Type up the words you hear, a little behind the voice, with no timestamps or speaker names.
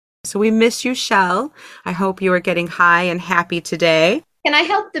So we miss you, Shell. I hope you are getting high and happy today. Can I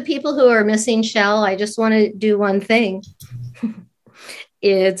help the people who are missing Shell? I just want to do one thing.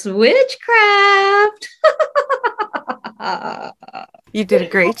 It's witchcraft. You did a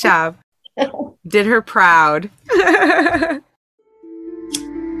great job. Did her proud.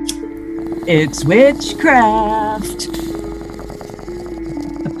 It's witchcraft.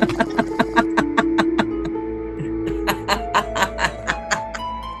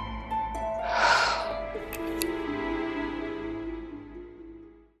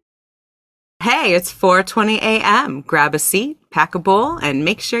 Hey, it's 4:20 a.m. Grab a seat, pack a bowl, and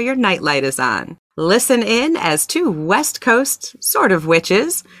make sure your nightlight is on. Listen in as two West Coast sort of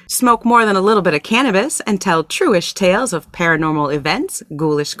witches smoke more than a little bit of cannabis and tell truish tales of paranormal events,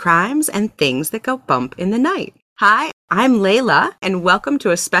 ghoulish crimes, and things that go bump in the night. Hi, I'm Layla, and welcome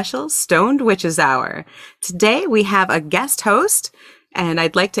to a special Stoned Witches Hour. Today we have a guest host, and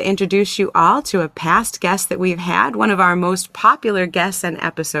I'd like to introduce you all to a past guest that we've had, one of our most popular guests and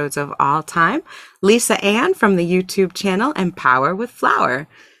episodes of all time, Lisa Ann from the YouTube channel Empower with Flower.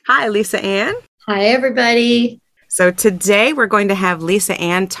 Hi, Lisa Ann. Hi, everybody. So today we're going to have Lisa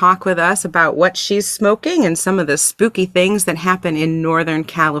Ann talk with us about what she's smoking and some of the spooky things that happen in Northern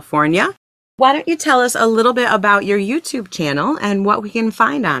California. Why don't you tell us a little bit about your YouTube channel and what we can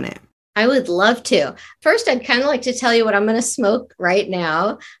find on it? I would love to. First, I'd kind of like to tell you what I'm going to smoke right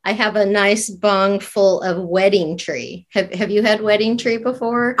now. I have a nice bong full of wedding tree. Have you had wedding tree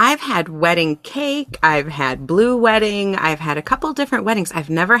before? I've had wedding cake. I've had blue wedding. I've had a couple different weddings. I've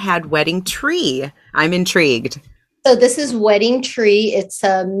never had wedding tree. I'm intrigued. So this is wedding tree. It's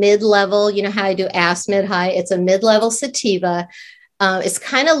a mid-level. You know how I do ass mid-high? It's a mid-level sativa. It's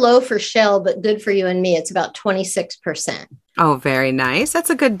kind of low for Shell, but good for you and me. It's about 26%. Oh, very nice. That's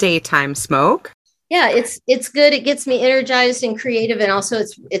a good daytime smoke. Yeah, it's good. It gets me energized and creative, and also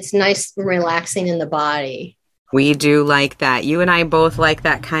it's nice and relaxing in the body. We do like that. You and I both like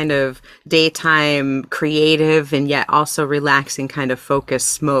that kind of daytime creative and yet also relaxing kind of focused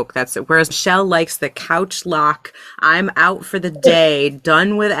smoke. That's it. Whereas Shell likes the couch lock. I'm out for the day,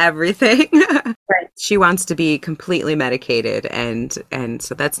 done with everything. Right. She wants to be completely medicated, and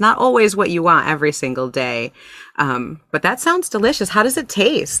so that's not always what you want every single day. But that sounds delicious. How does it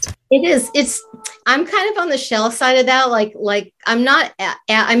taste? It is. I'm kind of on the Shell side of that. Like I'm not.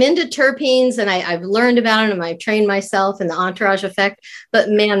 I'm into terpenes, and I've learned about it, and I've trained myself in the entourage effect. But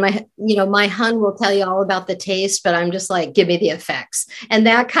man, my hun will tell you all about the taste, but I'm just like, give me the effects, and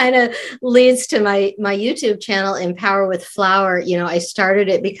that kind of leads to my YouTube channel, Empower with Flower. I started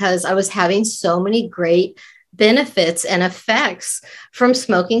it because I was having so many great benefits and effects from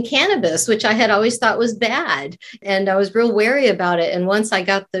smoking cannabis, which I had always thought was bad. And I was real wary about it. And once I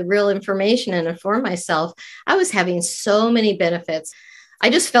got the real information and informed myself, I was having so many benefits. I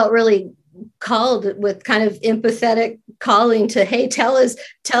just felt really called with kind of empathetic calling to, hey,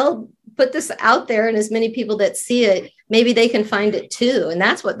 put this out there. And as many people that see it, maybe they can find it too. And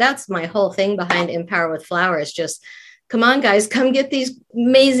that's my whole thing behind Empower with Flower is just, come on, guys, come get these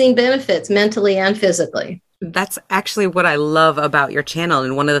amazing benefits mentally and physically. That's actually what I love about your channel.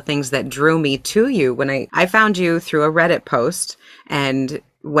 And one of the things that drew me to you when I found you through a Reddit post and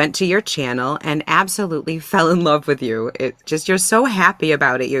went to your channel and absolutely fell in love with you. You're so happy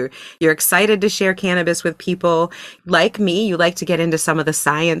about it. You're excited to share cannabis with people like me. You like to get into some of the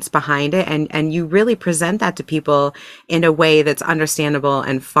science behind it, and you really present that to people in a way that's understandable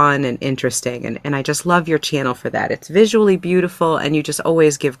and fun and interesting. And I just love your channel for that. It's visually beautiful, and you just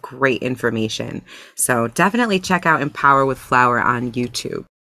always give great information. So definitely check out Empower with Flower on YouTube.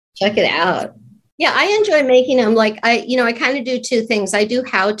 Check it out. Yeah, I enjoy making them. Like I kind of do two things. I do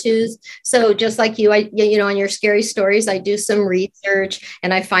how-tos. So just like you, on your scary stories, I do some research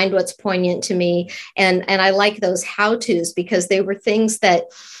and I find what's poignant to me. And I like those how-tos because they were things that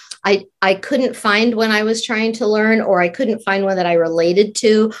I couldn't find when I was trying to learn, or I couldn't find one that I related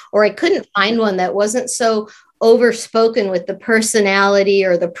to, or I couldn't find one that wasn't so overspoken with the personality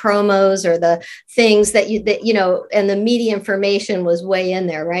or the promos or the things that and the media information was way in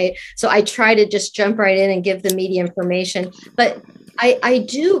there, right? So I try to just jump right in and give the media information. But I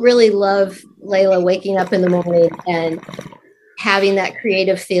do really love, Layla, waking up in the morning and having that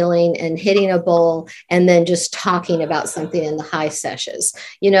creative feeling and hitting a bowl and then just talking about something in the high sessions,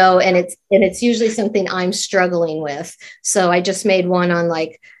 and it's usually something I'm struggling with. So I just made one on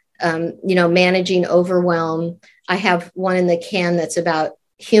managing overwhelm. I have one in the can that's about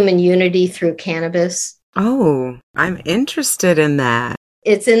human unity through cannabis. Oh, I'm interested in that.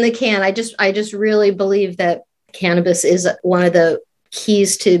 It's in the can. I just really believe that cannabis is one of the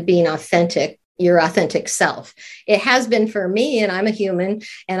keys to being authentic, your authentic self. It has been for me, and I'm a human,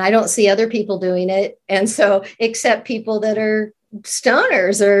 and I don't see other people doing it. And so, except people that are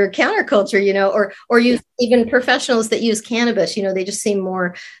stoners or counterculture, or use even professionals that use cannabis, they just seem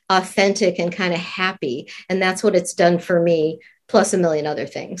more authentic and kind of happy. And that's what it's done for me, plus a million other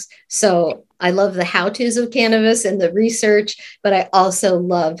things. So I love the how-tos of cannabis and the research, but I also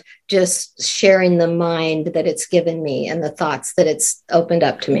love just sharing the mind that it's given me and the thoughts that it's opened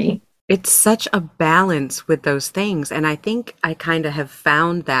up to me. It's such a balance with those things. And I think I kind of have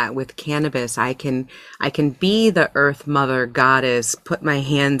found that with cannabis. I can be the earth mother goddess, put my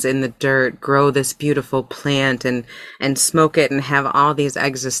hands in the dirt, grow this beautiful plant and smoke it and have all these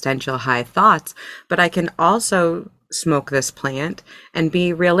existential high thoughts. But I can also smoke this plant and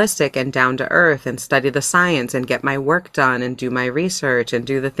be realistic and down to earth and study the science and get my work done and do my research and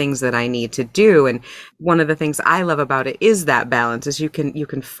do the things that I need to do. And one of the things I love about it is that balance, is you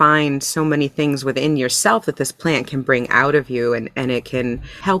can find so many things within yourself that this plant can bring out of you, and it can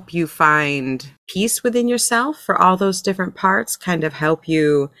help you find peace within yourself for all those different parts, kind of help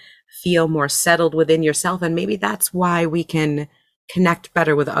you feel more settled within yourself. And maybe that's why we can connect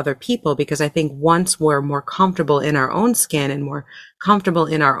better with other people, because I think once we're more comfortable in our own skin and more comfortable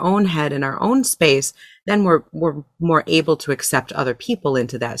in our own head and our own space, then we're more able to accept other people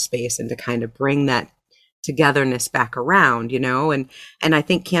into that space and to kind of bring that togetherness back around, and I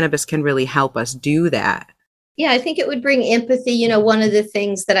think cannabis can really help us do that. Yeah, I think it would bring empathy. One of the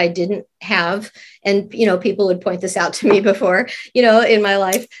things that I didn't have, and, people would point this out to me before, in my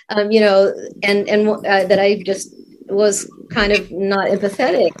life, that I just was kind of not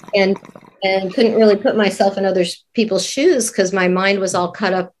empathetic and couldn't really put myself in other people's shoes because my mind was all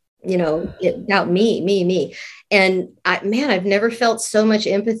cut up, about me. And I've never felt so much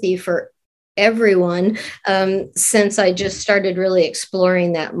empathy for everyone since I just started really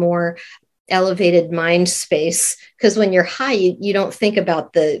exploring that more elevated mind space. Because when you're high, you don't think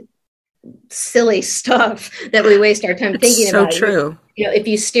about the silly stuff that we waste our time thinking about. So true. If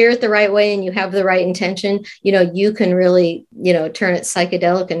you steer it the right way and you have the right intention, you can really, turn it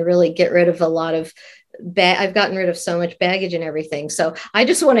psychedelic and really get rid of a lot of I've gotten rid of so much baggage and everything. So I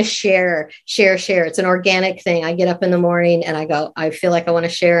just want to share. It's an organic thing. I get up in the morning and I feel like I want to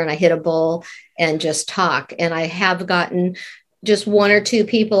share, and I hit a bowl and just talk. And I have gotten just one or two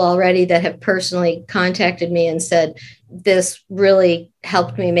people already that have personally contacted me and said, this really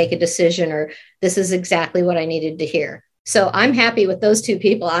helped me make a decision, or this is exactly what I needed to hear. So I'm happy with those two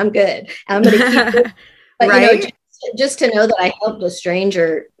people. I'm good. I'm going to keep it. But, right? Just to know that I helped a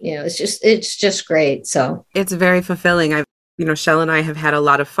stranger, it's just great. So it's very fulfilling. Shell and I have had a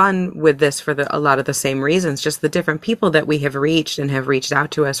lot of fun with this for a lot of the same reasons, just the different people that we have reached and have reached out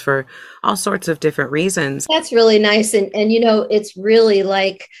to us for all sorts of different reasons. That's really nice. And it's really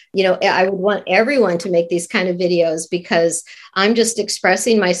like, I would want everyone to make these kind of videos because I'm just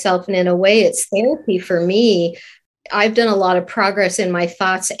expressing myself. And in a way, it's therapy for me. I've done a lot of progress in my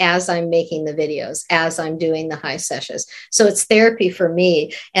thoughts as I'm making the videos, as I'm doing the high sessions. So it's therapy for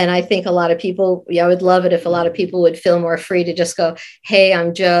me. And I think a lot of people, I would love it if a lot of people would feel more free to just go, hey,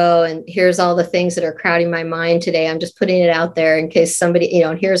 I'm Joe, and here's all the things that are crowding my mind today. I'm just putting it out there in case somebody,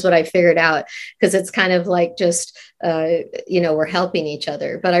 and here's what I figured out. Because it's kind of like just, we're helping each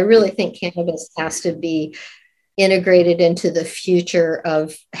other. But I really think cannabis has to be integrated into the future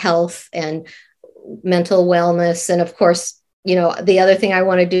of health and mental wellness. And of course, the other thing I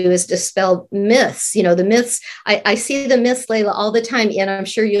want to do is dispel myths. The myths, I see the myths, Layla, all the time. And I'm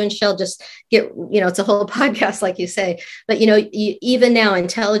sure you and Shell just get, it's a whole podcast, like you say. But, even now,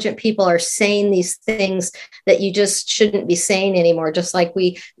 intelligent people are saying these things that you just shouldn't be saying anymore, just like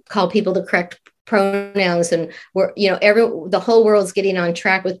we call people the correct pronouns, and we're the whole world's getting on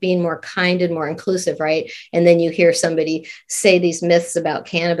track with being more kind and more inclusive, right? And then you hear somebody say these myths about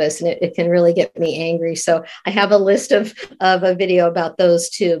cannabis, and it can really get me angry. So I have a list of a video about those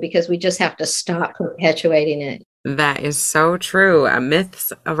too, because we just have to stop perpetuating it. That is so true.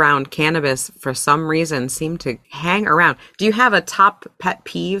 Myths around cannabis, for some reason, seem to hang around. Do you have a top pet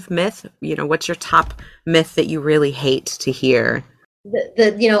peeve myth? What's your top myth that you really hate to hear?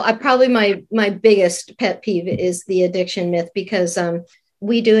 I probably my biggest pet peeve is the addiction myth, because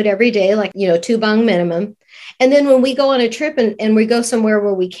we do it every day, like, 2 bong minimum. And then when we go on a trip and we go somewhere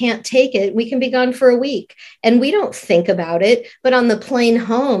where we can't take it, we can be gone for a week and we don't think about it. But on the plane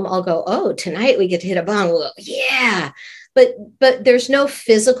home, I'll go, oh, tonight we get to hit a bong. Well, yeah. But there's no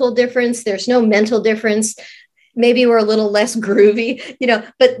physical difference. There's no mental difference. Maybe we're a little less groovy,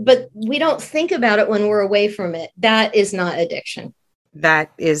 but we don't think about it when we're away from it. That is not addiction.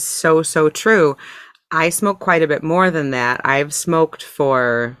 That is so, so true. I smoke quite a bit more than that. I've smoked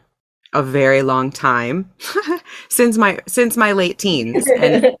for a very long time, since my late teens.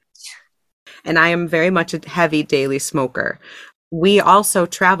 And I am very much a heavy daily smoker. We also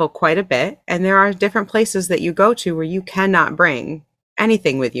travel quite a bit, and there are different places that you go to where you cannot bring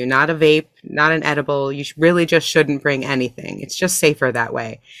anything with you, not a vape, not an edible. You really just shouldn't bring anything. It's just safer that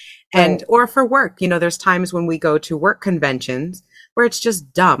way. And, or for work, there's times when we go to work conventions where it's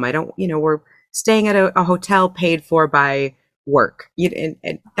just dumb. We're staying at a hotel paid for by work,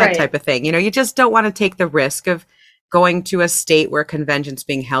 and that type of thing. You just don't want to take the risk of going to a state where a convention's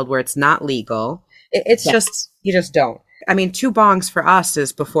being held where it's not legal. It's just, you just don't. I mean, 2 bongs for us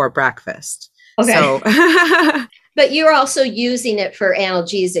is before breakfast. Okay. So, but you're also using it for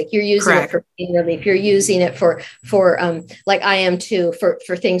analgesic. You're using it for pain relief. You're using it for like I am too,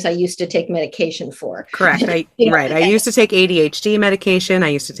 for things I used to take medication for. Correct. I used to take ADHD medication. I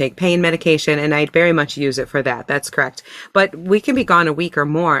used to take pain medication, and I very much use it for that. That's correct. But we can be gone a week or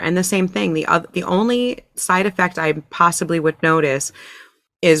more. And the same thing, the only side effect I possibly would notice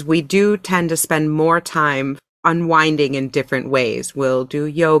is we do tend to spend more time unwinding in different ways. We'll do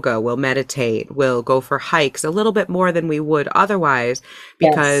yoga, we'll meditate, we'll go for hikes a little bit more than we would otherwise,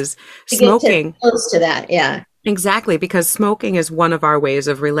 because smoking, close to that. Yeah. Exactly, because smoking is one of our ways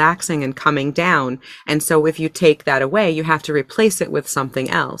of relaxing and coming down. And so if you take that away, you have to replace it with something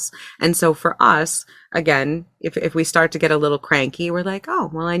else. And so for us, again, if we start to get a little cranky, we're like,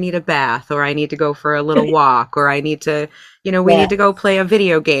 oh, well, I need a bath, or I need to go for a little walk, or I need to, we need to go play a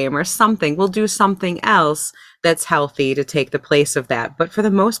video game or something. We'll do something else that's healthy to take the place of that. But for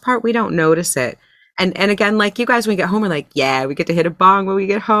the most part, we don't notice it. And again, like you guys, when we get home, we're like, yeah, we get to hit a bong when we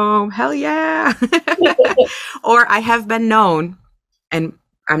get home. Hell yeah. Or I have been known, and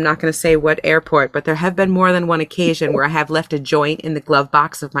I'm not going to say what airport, but there have been more than one occasion where I have left a joint in the glove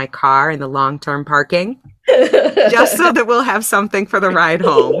box of my car in the long-term parking, just so that we'll have something for the ride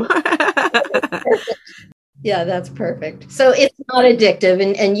home. Yeah, that's perfect. So it's not addictive.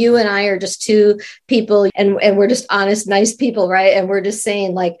 And you and I are just 2 people, and we're just honest, nice people, right? And we're just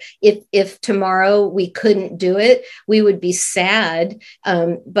saying, like, if tomorrow we couldn't do it, we would be sad,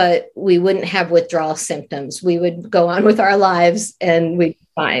 but we wouldn't have withdrawal symptoms. We would go on with our lives and we'd be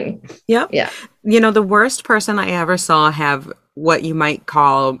fine. Yep. Yeah. The worst person I ever saw have what you might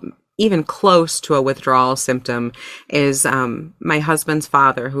call even close to a withdrawal symptom is my husband's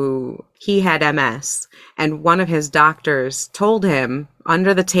father, who he had MS. And one of his doctors told him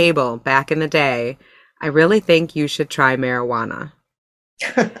under the table back in the day, I really think you should try marijuana.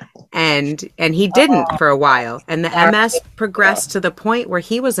 and he didn't for a while. And the MS progressed to the point where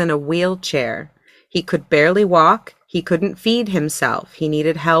he was in a wheelchair. He could barely walk. He couldn't feed himself. He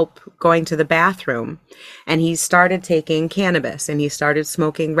needed help going to the bathroom. And he started taking cannabis, and he started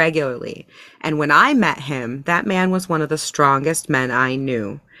smoking regularly. And when I met him, that man was one of the strongest men I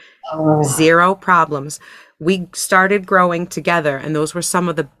knew. Oh. 0 problems. We started growing together, and those were some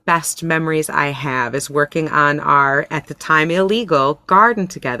of the best memories I have, is working on our, at the time, illegal garden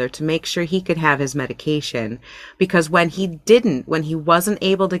together to make sure he could have his medication. Because when he wasn't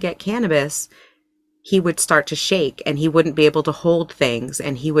able to get cannabis, he would start to shake, and he wouldn't be able to hold things,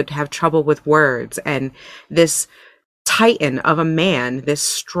 and he would have trouble with words. And this titan of a man, this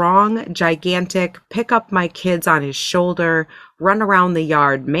strong, gigantic, pick up my kids on his shoulder, run around the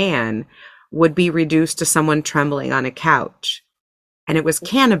yard man, would be reduced to someone trembling on a couch. And it was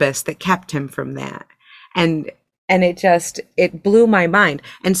cannabis that kept him from that. And it blew my mind.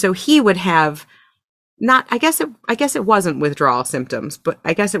 And so he would have I guess it wasn't withdrawal symptoms, but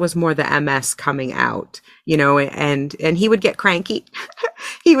I guess it was more the MS coming out, and he would get cranky.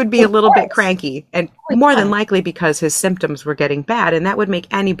 He would be a little bit cranky, and more than likely because his symptoms were getting bad, and that would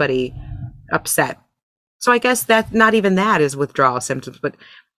make anybody upset. So I guess that not even that is withdrawal symptoms, but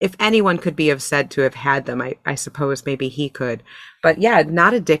if anyone could be said to have had them, I suppose maybe he could. But yeah,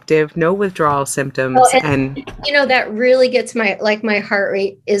 not addictive, no withdrawal symptoms. And that really gets my heart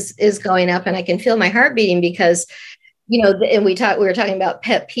rate is going up, and I can feel my heart beating because, and we were talking about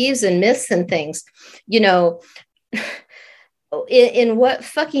pet peeves and myths and things, in what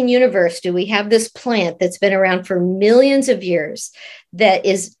fucking universe do we have this plant that's been around for millions of years that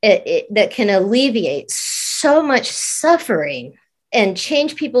can alleviate so much suffering and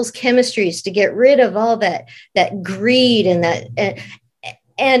change people's chemistries to get rid of all that greed and that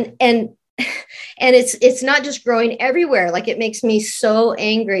and it's not just growing everywhere. Like, it makes me so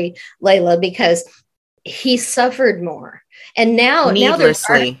angry, Layla, because he suffered more, and now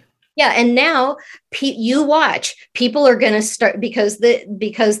needlessly. and now you watch, people are going to start, because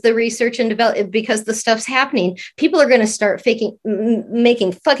the research and develop, because the stuff's happening, people are going to start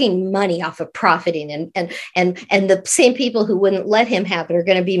making fucking money off of profiting, and the same people who wouldn't let him have it are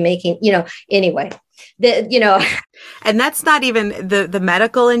going to be making, anyway. And that's not even the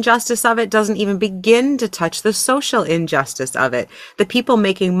medical injustice of it doesn't even begin to touch the social injustice of it. The people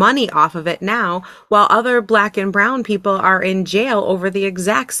making money off of it now, while other Black and brown people are in jail over the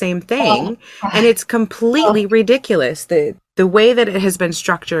exact same thing. And it's completely ridiculous. The way that it has been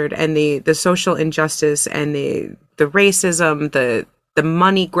structured, and the social injustice, and the racism, the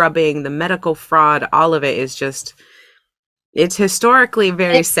money grubbing, the medical fraud, all of it is just, it's historically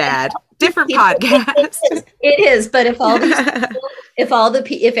very sad. Different podcast. It is, but if all these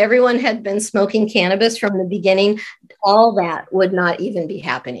people, if everyone had been smoking cannabis from the beginning, all that would not even be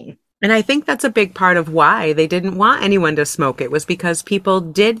happening. And I think that's a big part of why they didn't want anyone to smoke it, was because people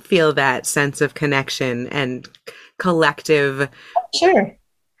did feel that sense of connection and collective. Sure.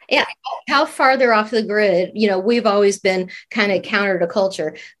 Yeah. How farther off the grid, we've always been kind of counter to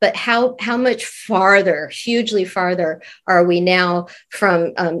culture, but how much farther, hugely farther are we now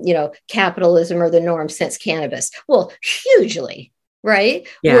from, capitalism or the norm since cannabis? Well, hugely, right?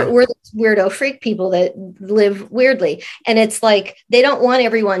 Yeah. We're weirdo freak people that live weirdly. And it's like, they don't want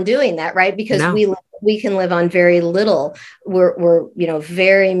everyone doing that, right? Because No. we can live on very little. We're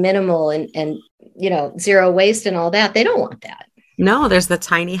very minimal and zero waste and all that. They don't want that. No, there's the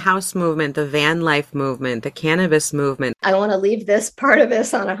tiny house movement, the van life movement, the cannabis movement. I want to leave this part of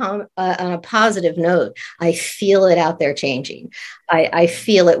this on a positive note. I feel it out there changing. I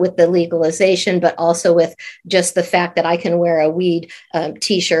feel it with the legalization, but also with just the fact that I can wear a weed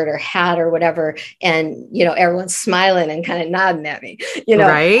T-shirt or hat or whatever, and everyone's smiling and kind of nodding at me.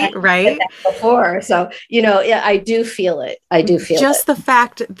 Right. Before, so yeah, I do feel it. I do feel just it. The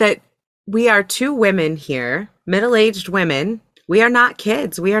fact that we are two women here, middle-aged women. We are not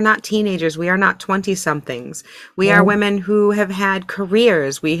kids. We are not teenagers. We are not 20-somethings. We are women who have had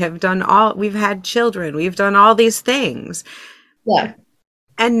careers. We've had children. We've done all these things. Yeah.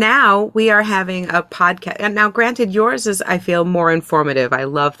 And now we are having a podcast. And now, granted, yours is, I feel, more informative. I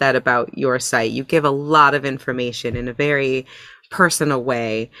love that about your site. You give a lot of information in a very personal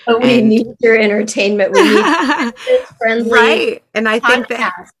way. But we need your entertainment. We need friendly. Right. And I think podcast.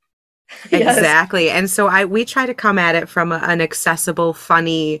 that exactly. Yes. And so we try to come at it from an accessible,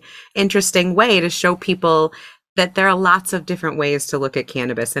 funny, interesting way to show people that there are lots of different ways to look at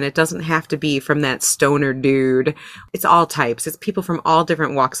cannabis, and it doesn't have to be from that stoner dude. It's all types. It's people from all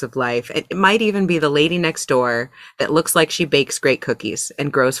different walks of life. It might even be the lady next door that looks like she bakes great cookies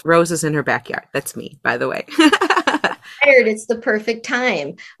and grows roses in her backyard. That's me, by the way. It's the perfect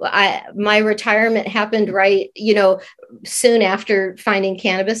time. My retirement happened right, soon after finding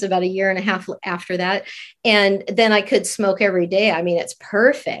cannabis, about a year and a half after that. And then I could smoke every day. I mean, it's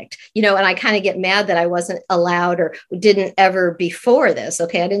perfect, and I kind of get mad that I wasn't allowed or didn't ever before this.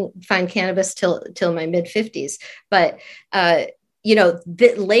 Okay. I didn't find cannabis till my mid 50s, but,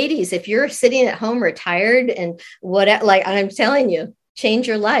 ladies, if you're sitting at home retired and I'm telling you, change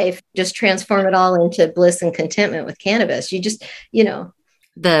your life, just transform it all into bliss and contentment with cannabis. You just,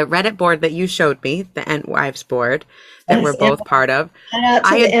 The Reddit board that you showed me, the Ent Wives board that we're both part of,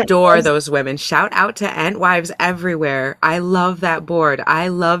 I adore those women. Shout out to Ent Wives everywhere. I love that board. I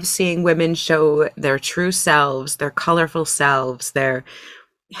love seeing women show their true selves, their colorful selves, their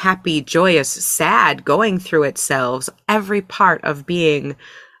happy, joyous, sad, going through it selves, every part of being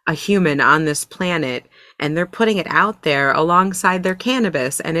a human on this planet. And they're putting it out there alongside their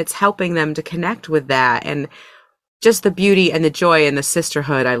cannabis, and it's helping them to connect with that. And just the beauty and the joy and the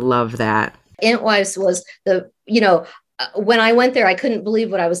sisterhood. I love that. Ent Wives was when I went there, I couldn't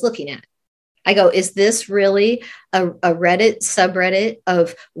believe what I was looking at. I go, is this really a Reddit subreddit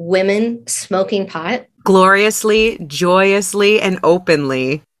of women smoking pot? Gloriously, joyously, and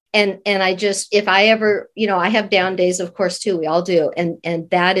openly. And I just, if I ever, I have down days, of course, too. We all do. And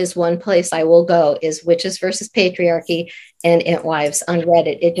that is one place I will go, is Witches versus Patriarchy and Ent Wives on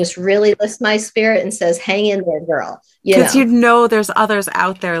Reddit. It just really lifts my spirit and says, hang in there, girl. Because there's others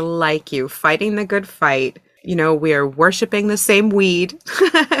out there like you fighting the good fight. We are worshiping the same weed.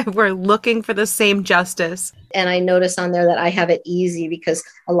 We're looking for the same justice. And I notice on there that I have it easy because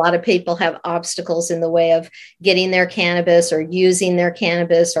a lot of people have obstacles in the way of getting their cannabis or using their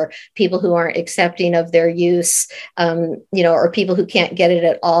cannabis, or people who aren't accepting of their use, or people who can't get it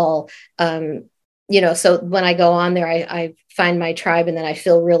at all. So when I go on there, I find my tribe, and then I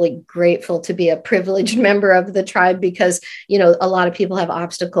feel really grateful to be a privileged member of the tribe because, a lot of people have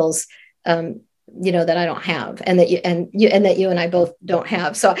obstacles, that I don't have, and that you and I both don't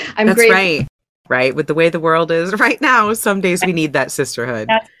have. So I'm That's grateful. Right. right? With the way the world is right now, some days we need that sisterhood.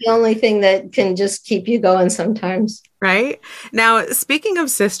 That's the only thing that can just keep you going sometimes. Right? Now, speaking of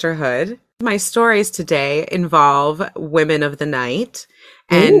sisterhood, my stories today involve women of the night.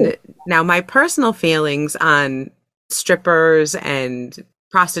 And Ooh. now my personal feelings on strippers and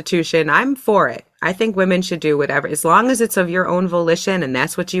prostitution, I'm for it. I think women should do whatever, as long as it's of your own volition and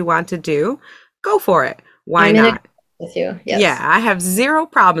that's what you want to do, go for it. Why I'm not? with you. Yes. Yeah, I have zero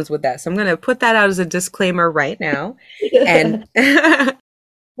problems with that. So I'm going to put that out as a disclaimer right now. And I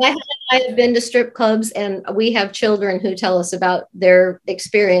have been to strip clubs, and we have children who tell us about their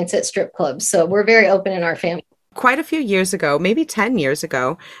experience at strip clubs. So we're very open in our family. quite a few years ago, maybe 10 years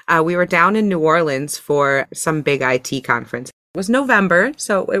ago, we were down in New Orleans for some big IT conference. It was November,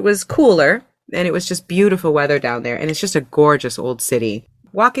 so it was cooler, and it was just beautiful weather down there. And it's just a gorgeous old city.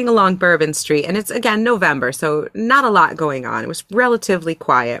 Walking along Bourbon Street, and it's, again, November, so not a lot going on. It was relatively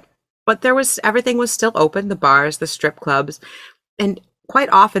quiet. But everything was still open, the bars, the strip clubs, and quite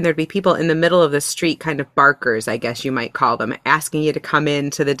often there'd be people in the middle of the street, kind of barkers, I guess you might call them, asking you to come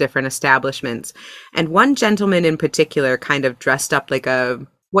into the different establishments. And one gentleman in particular kind of dressed up like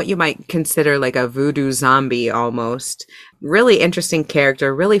what you might consider like a voodoo zombie almost. Really interesting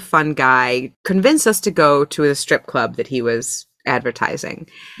character, really fun guy, convinced us to go to a strip club that he was advertising.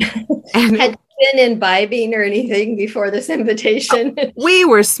 And Had you been imbibing or anything before this invitation? we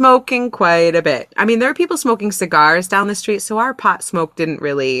were smoking quite a bit. I mean, there are people smoking cigars down the street, so our pot smoke didn't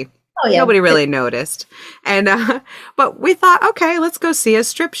really, nobody really noticed. And, but we thought, okay, let's go see a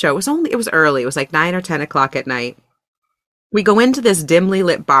strip show. It was early. It was like 9 or 10 o'clock at night. We go into this dimly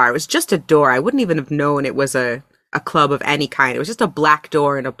lit bar. It was just a door. I wouldn't even have known it was a club of any kind. It was just a black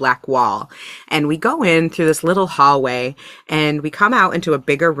door and a black wall. And we go in through this little hallway and we come out into a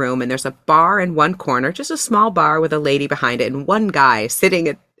bigger room, and there's a bar in one corner, just a small bar with a lady behind it and one guy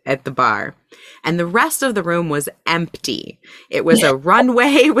sitting at the bar. And the rest of the room was empty. It was a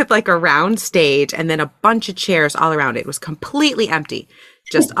runway with like a round stage and then a bunch of chairs all around it. It was completely empty.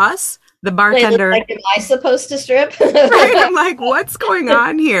 Just us, the bartender. Like, am I supposed to strip? Right? I'm like, what's going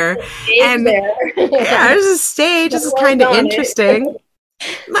on here? And yeah, there's a stage. This is kind of interesting.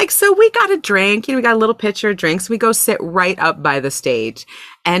 Like, so we got a drink, we got a little pitcher of drinks. We go sit right up by the stage.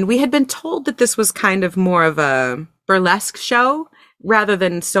 And we had been told that this was kind of more of a burlesque show rather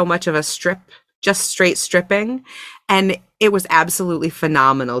than so much of a just straight stripping. And it was absolutely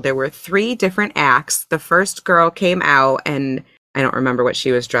phenomenal. There were 3 different acts. The first girl came out, and I don't remember what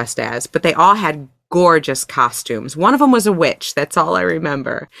she was dressed as, but they all had gorgeous costumes. One of them was a witch. That's all I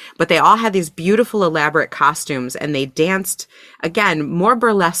remember. But they all had these beautiful, elaborate costumes, and they danced, again, more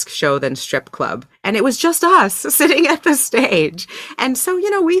burlesque show than strip club. And it was just us sitting at the stage. And so,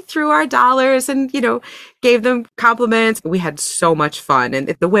 we threw our dollars and, gave them compliments. We had so much fun. And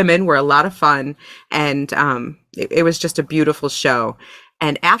the women were a lot of fun. And it was just a beautiful show.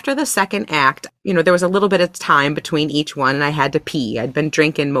 And after the second act, there was a little bit of time between each one, and I had to pee. I'd been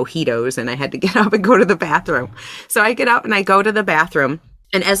drinking mojitos and I had to get up and go to the bathroom. So I get up and I go to the bathroom.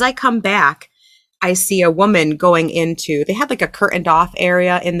 And as I come back, I see a woman going they had like a curtained off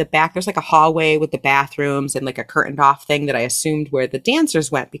area in the back. There's like a hallway with the bathrooms and like a curtained off thing that I assumed where the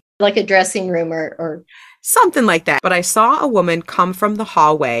dancers went. Like a dressing room or something like that. But I saw a woman come from the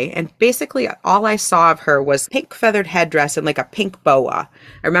hallway, and basically all I saw of her was pink feathered headdress and like a pink boa.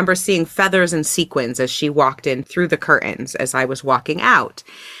 I remember seeing feathers and sequins as she walked in through the curtains as I was walking out.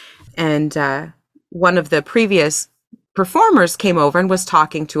 And one of the previous performers came over and was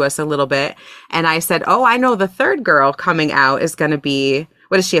talking to us a little bit. And I said, oh, I know the third girl coming out is going to be,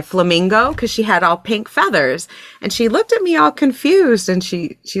 what is she, a flamingo? Because she had all pink feathers. And she looked at me all confused, and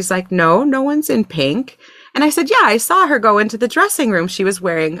she's like, no one's in pink. And I said, yeah, I saw her go into the dressing room. She was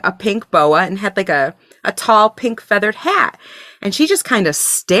wearing a pink boa and had like a tall pink feathered hat. And she just kind of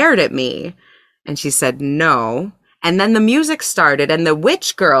stared at me, and she said, no. And then the music started, and the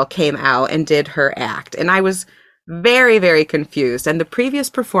witch girl came out and did her act. And I was very, very confused. And the previous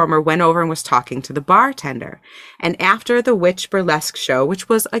performer went over and was talking to the bartender. And after the witch burlesque show, which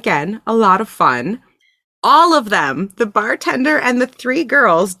was, again, a lot of fun, all of them, the bartender and the 3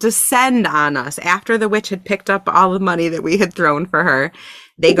 girls, descend on us after the witch had picked up all the money that we had thrown for her.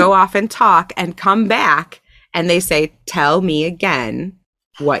 They go off and talk and come back, and they say, tell me again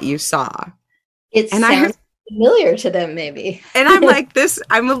what you saw. Sounds familiar to them, maybe. And I'm like,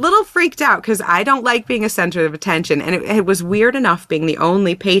 I'm a little freaked out because I don't like being a center of attention. And it was weird enough being the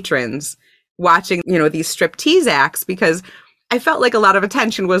only patrons watching, these striptease acts, because I felt like a lot of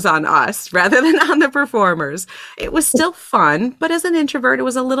attention was on us rather than on the performers. It was still fun, but as an introvert, it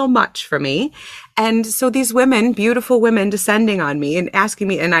was a little much for me. And so these women, beautiful women, descending on me and asking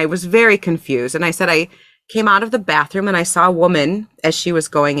me, and I was very confused. And I said, I came out of the bathroom and I saw a woman as she was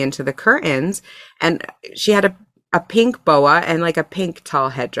going into the curtains, and she had a pink boa and like a pink tall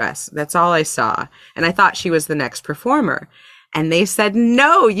headdress. That's all I saw. And I thought she was the next performer. And they said,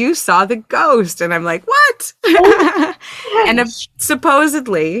 no, you saw the ghost. And I'm like, what? And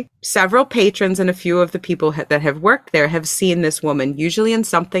supposedly several patrons and a few of the people that have worked there have seen this woman, usually in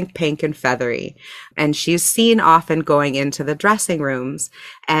something pink and feathery. And she's seen often going into the dressing rooms.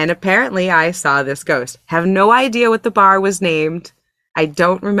 And apparently I saw this ghost. Have no idea what the bar was named. I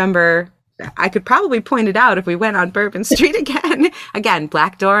don't remember. I could probably point it out if we went on Bourbon Street again. Again,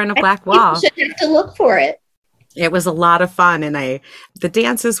 black door and a black wall. You should have to look for it. It was a lot of fun, and the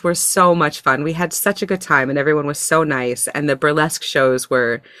dances were so much fun. We had such a good time, and everyone was so nice. And the burlesque shows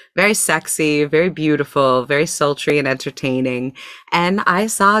were very sexy, very beautiful, very sultry and entertaining. And I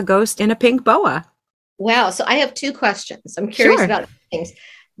saw a ghost in a pink boa. Wow. So I have two questions. I'm curious about things.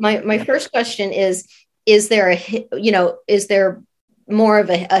 My first question is there is there more of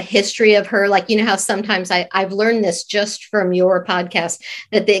a history of her? Like, how sometimes I've learned this just from your podcast,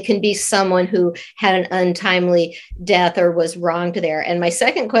 that they can be someone who had an untimely death or was wronged there. And my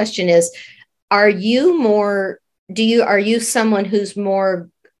second question is, are you someone who's more,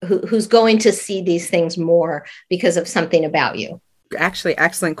 who's going to see these things more because of something about you? Actually,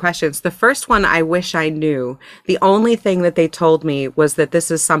 excellent questions. The first one, I wish I knew. The only thing that they told me was that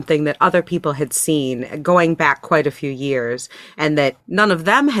this is something that other people had seen going back quite a few years, and that none of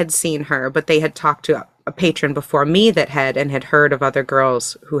them had seen her, but they had talked to a patron before me that had heard of other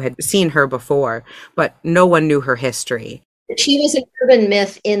girls who had seen her before, but no one knew her history. She was an urban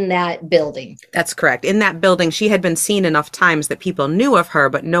myth in that building. That's correct. In that building, she had been seen enough times that people knew of her,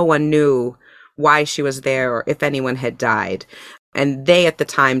 but no one knew why she was there or if anyone had died. And they at the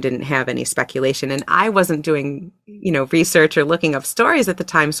time didn't have any speculation. And I wasn't doing, research or looking up stories at the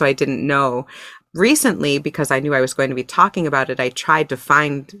time, so I didn't know. Recently, because I knew I was going to be talking about it, I tried to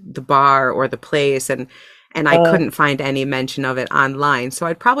find the bar or the place, and I couldn't find any mention of it online. So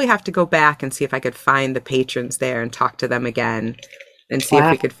I'd probably have to go back and see if I could find the patrons there and talk to them again and see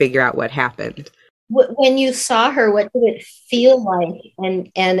if we could figure out what happened. When you saw her, what did it feel like?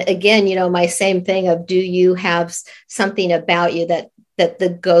 And again, my same thing of, do you have something about you that the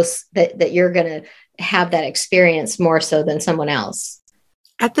ghost, that you're going to have that experience more so than someone else?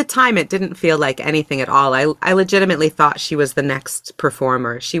 At the time, it didn't feel like anything at all. I legitimately thought she was the next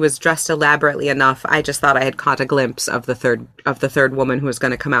performer. She was dressed elaborately enough. I just thought I had caught a glimpse of the third woman who was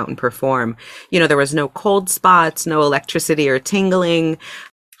going to come out and perform. There was no cold spots, no electricity or tingling.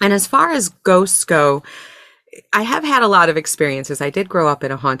 And as far as ghosts go, I have had a lot of experiences. I did grow up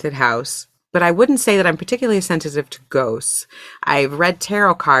in a haunted house, but I wouldn't say that I'm particularly sensitive to ghosts. I've read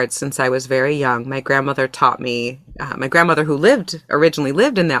tarot cards since I was very young. My grandmother taught me. My grandmother, who originally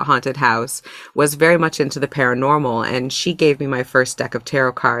lived in that haunted house, was very much into the paranormal, and she gave me my first deck of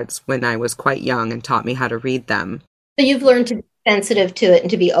tarot cards when I was quite young and taught me how to read them. So you've learned to be sensitive to it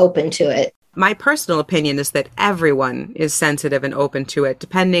and to be open to it. My personal opinion is that everyone is sensitive and open to it,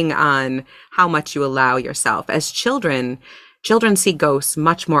 depending on how much you allow yourself. As children see ghosts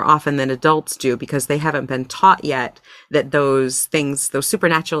much more often than adults do, because they haven't been taught yet that those things, those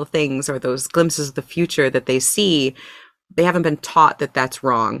supernatural things or those glimpses of the future that they see, they haven't been taught that that's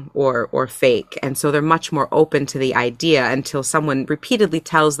wrong or fake. And so they're much more open to the idea until someone repeatedly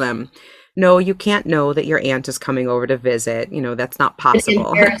tells them, no, you can't know that your aunt is coming over to visit. That's not possible.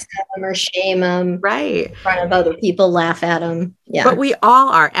 Embarrass them or shame them. Right. In front of other people, laugh at them. Yeah. But we all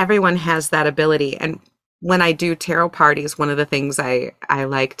are. Everyone has that ability. And when I do tarot parties, one of the things I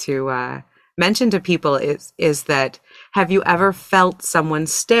like to mention to people is that, have you ever felt someone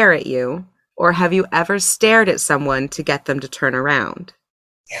stare at you, or have you ever stared at someone to get them to turn around?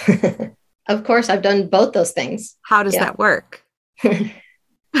 Of course, I've done both those things. How does that work?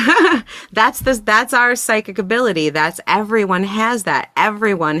 That's our psychic ability. Everyone has that.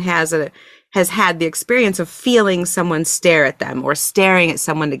 Everyone has had the experience of feeling someone stare at them or staring at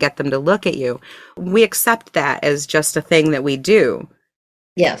someone to get them to look at you. We accept that as just a thing that we do.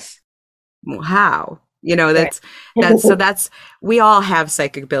 Yes. Well, how? We all have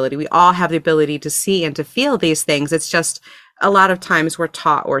psychic ability. We all have the ability to see and to feel these things. It's just a lot of times we're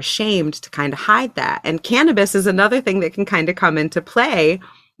taught or shamed to kind of hide that. And cannabis is another thing that can kind of come into play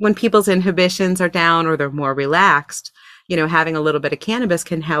when people's inhibitions are down or they're more relaxed. Having a little bit of cannabis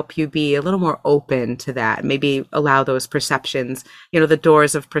can help you be a little more open to that. Maybe allow those perceptions, the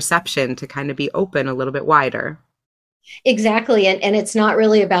doors of perception to kind of be open a little bit wider. Exactly. And it's not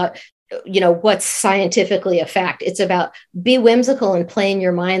really about, what's scientifically a fact. It's about be whimsical and play in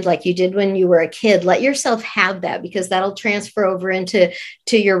your mind like you did when you were a kid. Let yourself have that, because that'll transfer over into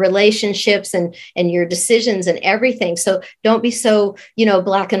your relationships and your decisions and everything. So don't be so,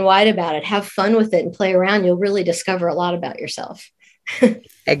 black and white about it. Have fun with it and play around. You'll really discover a lot about yourself.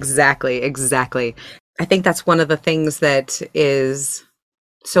 Exactly, exactly. I think that's one of the things that is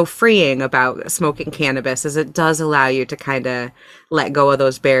so freeing about smoking cannabis, is it does allow you to kind of let go of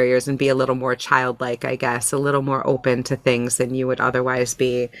those barriers and be a little more childlike, I guess, a little more open to things than you would otherwise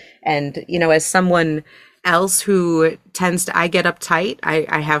be. And, as someone else who I get uptight,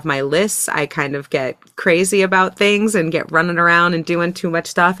 I have my lists, I kind of get crazy about things and get running around and doing too much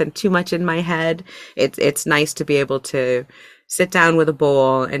stuff and too much in my head. It's nice to be able to sit down with a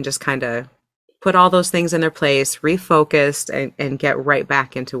bowl and just kind of put all those things in their place, refocused, and get right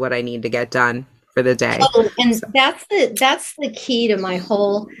back into what I need to get done for the day. Oh, and that's the key to my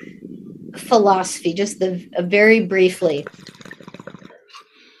whole philosophy. Just very briefly,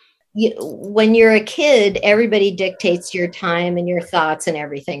 when you're a kid, everybody dictates your time and your thoughts and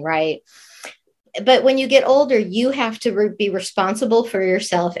everything, right? But when you get older, you have to be responsible for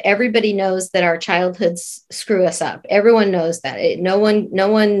yourself. Everybody knows that our childhoods screw us up. Everyone knows that. No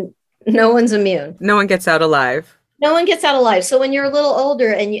one's immune. No one gets out alive. No one gets out alive. So when you're a little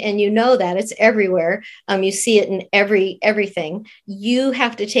older and you know that it's everywhere, you see it in everything, you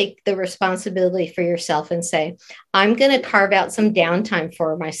have to take the responsibility for yourself and say, I'm going to carve out some downtime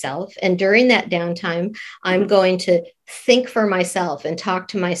for myself. And during that downtime, I'm going to think for myself and talk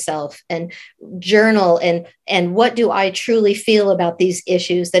to myself and journal and what do I truly feel about these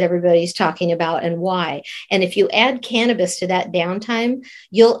issues that everybody's talking about and why. And if you add cannabis to that downtime,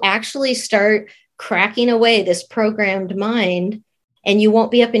 you'll actually start cracking away this programmed mind, and you won't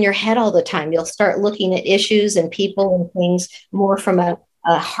be up in your head all the time. You'll start looking at issues and people and things more from a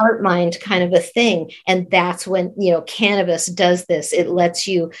heart mind kind of a thing. And that's when, cannabis does this. It lets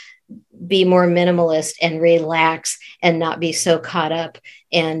you be more minimalist and relax and not be so caught up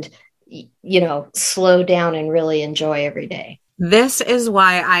and, slow down and really enjoy every day. This is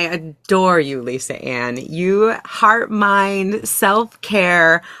why I adore you, Lisa Ann. You heart, mind,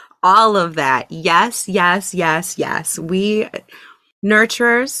 self-care, all of that. Yes, yes, yes, yes. We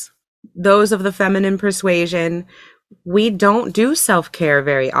nurturers, those of the feminine persuasion, we don't do self-care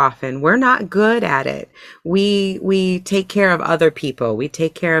very often. We're not good at it. We take care of other people. We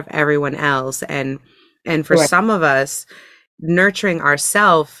take care of everyone else. And for some of us, nurturing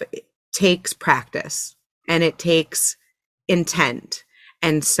ourselves takes practice and it takes intent.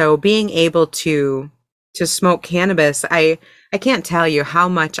 And so being able to smoke cannabis, I can't tell you how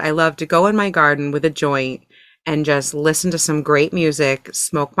much I love to go in my garden with a joint and just listen to some great music,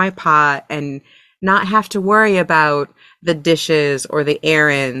 smoke my pot, and not have to worry about the dishes or the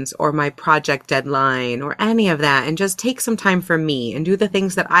errands or my project deadline or any of that, and just take some time for me and do the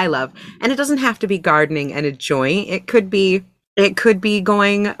things that I love. And it doesn't have to be gardening and a joint. It could be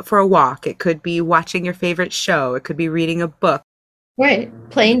going for a walk. It could be watching your favorite show. It could be reading a book. Right.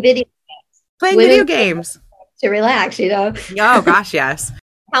 Playing video games. To relax, Oh, gosh, yes.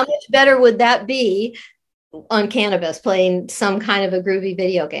 How much better would that be on cannabis, playing some kind of a groovy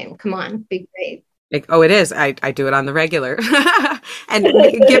video game? Come on, be great. It is. I do it on the regular. And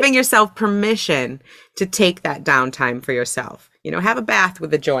giving yourself permission to take that downtime for yourself. Have a bath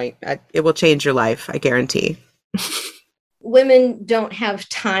with a joint. It will change your life, I guarantee. Women don't have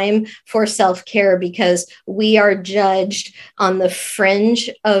time for self-care because we are judged on the fringe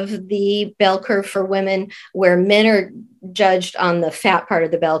of the bell curve for women, where men are judged on the fat part of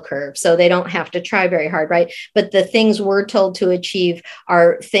the bell curve. So they don't have to try very hard, right? But the things we're told to achieve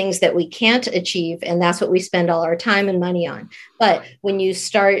are things that we can't achieve. And that's what we spend all our time and money on. But when you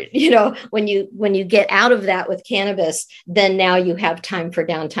start, when you get out of that with cannabis, then now you have time for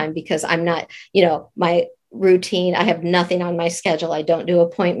downtime, because I'm not, my routine. I have nothing on my schedule. I don't do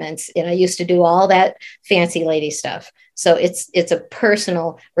appointments. And I used to do all that fancy lady stuff. So it's a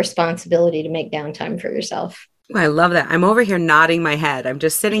personal responsibility to make downtime for yourself. I love that. I'm over here nodding my head. I'm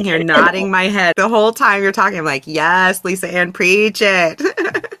just sitting here nodding my head the whole time you're talking. I'm like, yes, Lisa Ann, preach it.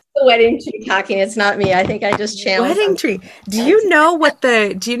 The wedding tree talking. It's not me. I think I just channeled. Wedding tree. Do you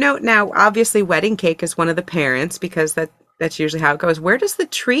know now, obviously wedding cake is one of the parents, because that's usually how it goes. Where does the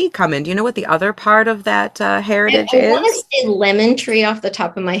tree come in? Do you know what the other part of that heritage is? I want to say lemon tree off the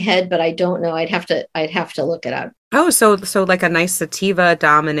top of my head, but I don't know. I'd have to look it up. Oh, so like a nice sativa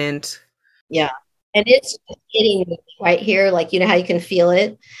dominant. Yeah. And it's hitting me right here. Like, how you can feel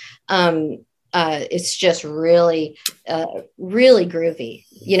it. it's just really, really groovy,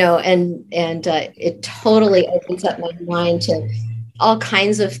 and it totally opens up my mind to all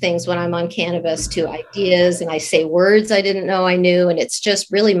kinds of things when I'm on cannabis, to ideas, and I say words I didn't know I knew, and it's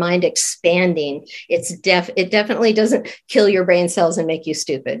just really mind expanding. It definitely doesn't kill your brain cells and make you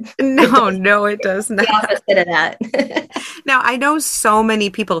stupid. No, it does not. The opposite of that. Now, I know so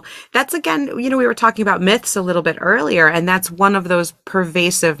many people. That's again, we were talking about myths a little bit earlier, and that's one of those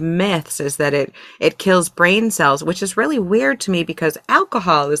pervasive myths, is that it kills brain cells, which is really weird to me because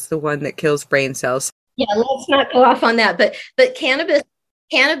alcohol is the one that kills brain cells. Yeah, let's not go off on that. But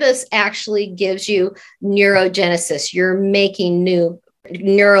cannabis actually gives you neurogenesis. You're making new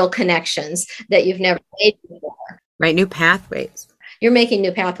neural connections that you've never made before. Right, new pathways. You're making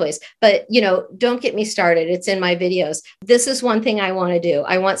new pathways. But, don't get me started. It's in my videos. This is one thing I want to do.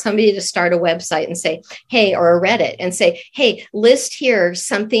 I want somebody to start a website and say, hey, or a Reddit and say, hey, list here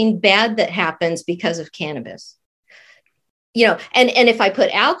something bad that happens because of cannabis. And if I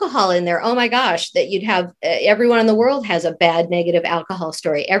put alcohol in there, oh my gosh, that you'd have everyone in the world has a bad negative alcohol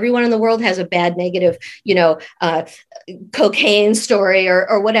story. Everyone in the world has a bad negative, cocaine story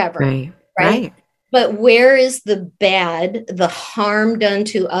or whatever. Right. But where is the bad, the harm done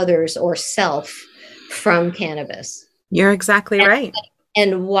to others or self from cannabis? You're exactly right.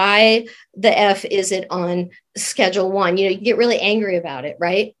 And why the F is it on Schedule 1? You get really angry about it,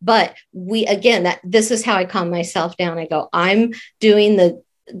 right? But this is how I calm myself down. I go, I'm doing the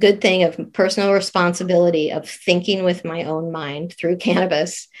good thing of personal responsibility of thinking with my own mind through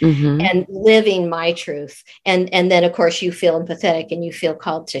cannabis and living my truth. And then, of course, you feel empathetic and you feel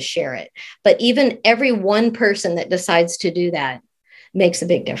called to share it. But even every one person that decides to do that makes a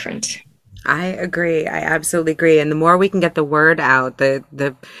big difference. I agree. I absolutely agree. And the more we can get the word out, the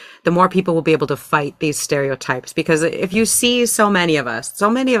more people will be able to fight these stereotypes. Because if you see so many of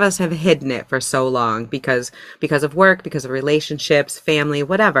us have hidden it for so long because of work, because of relationships, family,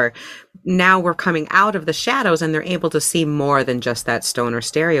 whatever. Now we're coming out of the shadows and they're able to see more than just that stoner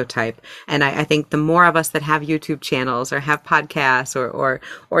stereotype. And I think the more of us that have YouTube channels or have podcasts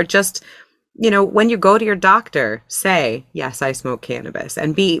or just, when you go to your doctor, say, yes, I smoke cannabis,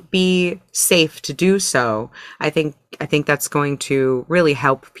 and be safe to do so. I think that's going to really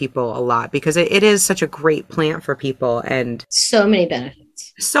help people a lot because it is such a great plant for people, and so many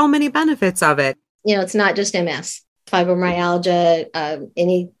benefits of it. It's not just MS, fibromyalgia,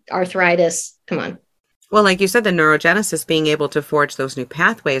 any arthritis. Come on. Well, like you said, the neurogenesis, being able to forge those new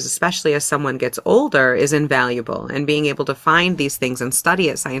pathways, especially as someone gets older, is invaluable. And being able to find these things and study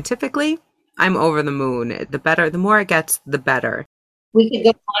it scientifically, I'm over the moon. The more it gets, the better. We could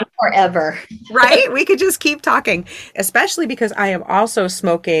go on forever. Right? We could just keep talking, especially because I am also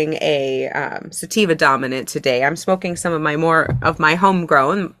smoking a sativa dominant today. I'm smoking some of my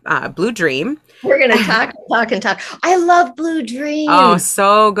homegrown Blue Dream. We're going to talk. I love Blue Dream. Oh,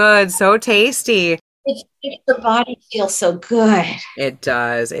 so good. So tasty. It makes the body feel so good. It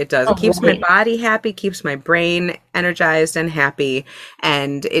does. It keeps my body happy, keeps my brain energized and happy,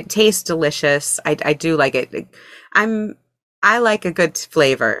 and it tastes delicious. I do like it. I like a good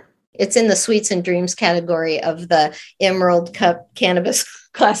flavor. It's in the sweets and dreams category of the Emerald Cup cannabis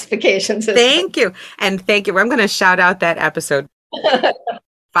classifications. Thank you. And thank you. I'm going to shout out that episode.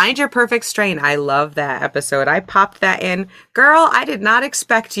 Find Your Perfect Strain. I love that episode. I popped that in. Girl, I did not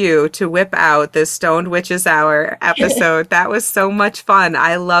expect you to whip out this Stoned Witches Hour episode. That was so much fun.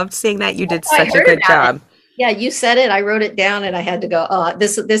 I loved seeing that. You did such a good job. Yeah, you said it. I wrote it down and I had to go, oh,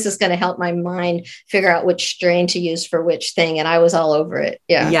 this is going to help my mind figure out which strain to use for which thing. And I was all over it.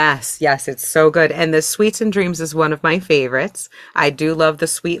 Yeah. Yes, it's so good. And the Sweets and Dreams is one of my favorites. I do love the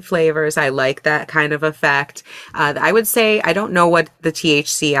sweet flavors. I like that kind of effect. I would say, I don't know what the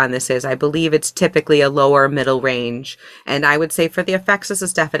THC on this is. I believe it's typically a lower middle range. And I would say for the effects, this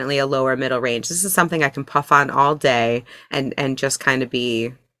is definitely a lower middle range. This is something I can puff on all day and just kind of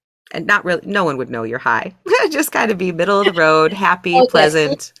be... And not really, no one would know you're high. Just kind of be middle of the road, happy,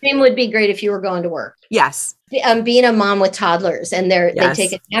 pleasant. Dream would be great if you were going to work. Yes. Being a mom with toddlers and they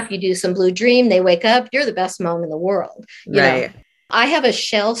take a nap, you do some Blue Dream, they wake up, you're the best mom in the world. You know? I have a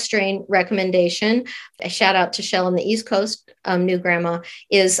Shell strain recommendation. A shout out to Shell on the East Coast, new grandma,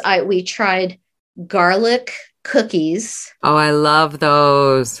 we tried garlic cookies. Oh, I love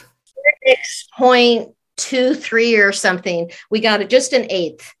those. 6.23 or something. We got it just an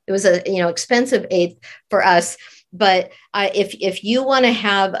eighth. It was a expensive eighth for us. But if you want to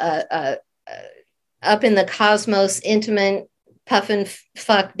have a up in the cosmos, intimate puff and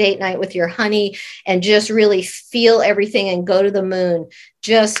fuck date night with your honey and just really feel everything and go to the moon,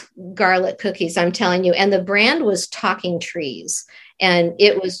 just garlic cookies, I'm telling you. And the brand was Talking Trees. And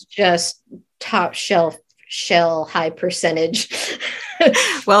it was just top shelf shell high percentage.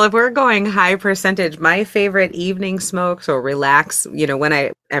 Well, if we're going high percentage, my favorite evening smokes or relax, when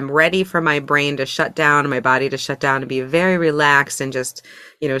I am ready for my brain to shut down and my body to shut down and be very relaxed and just,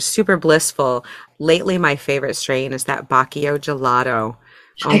 super blissful. Lately, my favorite strain is that Bacchio Gelato.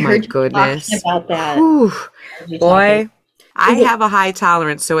 Oh I my heard you talking goodness. about that. Whew. Boy, I Is it have a high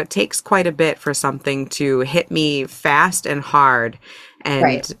tolerance, so it takes quite a bit for something to hit me fast and hard.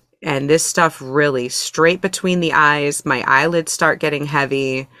 right? And this stuff really straight between the eyes, my eyelids start getting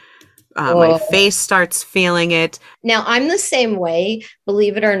heavy, my Oh. face starts feeling it. Now I'm the same way,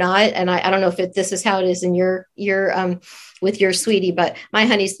 believe it or not. And I don't know if this is how it is in your with your sweetie, but my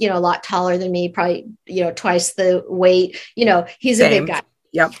honey's, a lot taller than me, probably, twice the weight. He's a big Same. guy.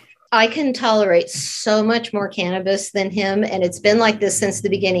 Yep. I can tolerate so much more cannabis than him. And it's been like this since the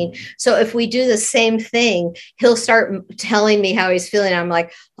beginning. So if we do the same thing, he'll start telling me how he's feeling. I'm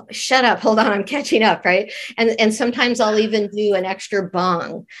like, shut up, hold on, I'm catching up. Right. And sometimes I'll even do an extra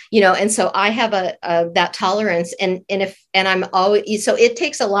bong, and so I have a that tolerance. And I'm always, so it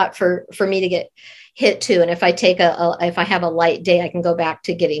takes a lot for me to get hit too. And if I take if I have a light day, I can go back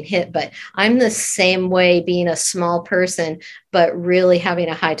to getting hit. But I'm the same way, being a small person, but really having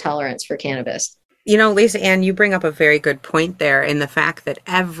a high tolerance for cannabis. Lisa Ann, you bring up a very good point there in the fact that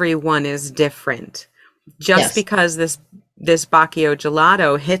everyone is different. Just Yes. because this Bacchio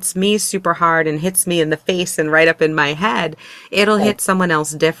Gelato hits me super hard and hits me in the face and right up in my head, it'll Right. hit someone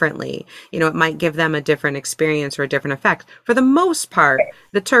else differently. It might give them a different experience or a different effect. For the most part,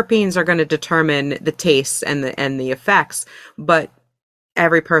 the terpenes are going to determine the tastes and the effects, but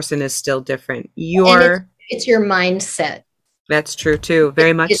every person is still different. And it's your mindset. That's true too,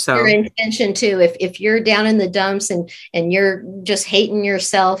 very much It's your so. intention too. If you're down in the dumps and you're just hating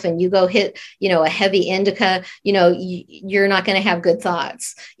yourself and you go hit, a heavy indica, you're not going to have good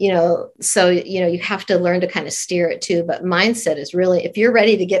thoughts, so, you have to learn to kind of steer it too. But mindset is really, if you're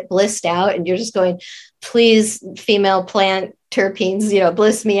ready to get blissed out and you're just going, please, female plant terpenes,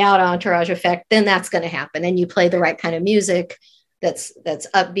 bliss me out, entourage effect, then that's going to happen. And you play the right kind of music that's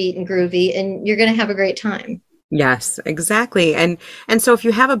upbeat and groovy, and you're going to have a great time. Yes, exactly. And so if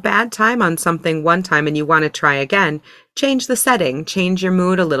you have a bad time on something one time and you want to try again, change the setting, change your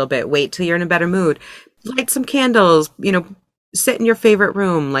mood a little bit, wait till you're in a better mood. Light some candles, sit in your favorite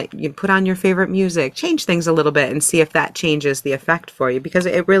room, like you put on your favorite music, change things a little bit and see if that changes the effect for you, because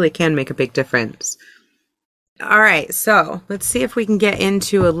it really can make a big difference. All right, so let's see if we can get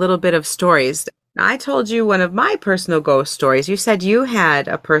into a little bit of stories. I told you one of my personal ghost stories. You said you had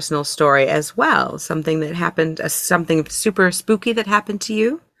a personal story as well, something that happened, something super spooky that happened to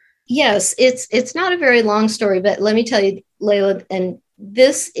you. Yes, it's not a very long story, but let me tell you, Layla, and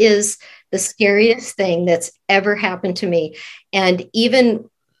this is the scariest thing that's ever happened to me. And even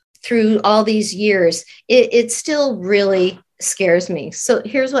through all these years, it still really scares me. So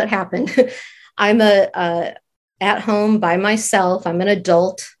here's what happened. I'm at home by myself. I'm an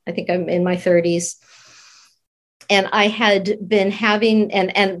adult. I think I'm in my 30s. And I had been having,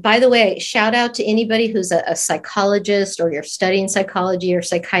 and by the way, shout out to anybody who's a psychologist or you're studying psychology or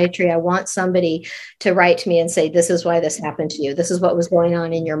psychiatry. I want somebody to write to me and say, this is why this happened to you. This is what was going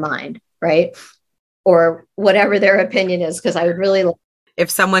on in your mind, right? Or whatever their opinion is, because I would really like. If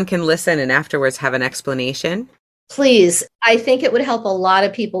someone can listen and afterwards have an explanation. Please, I think it would help a lot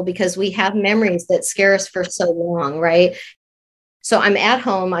of people because we have memories that scare us for so long, right? So I'm at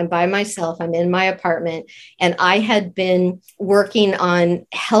home, I'm by myself, I'm in my apartment, and I had been working on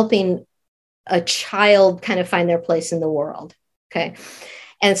helping a child kind of find their place in the world. Okay.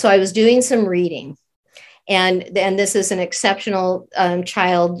 And so I was doing some reading. And this is an exceptional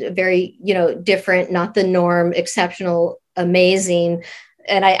child, very, different, not the norm, exceptional, amazing.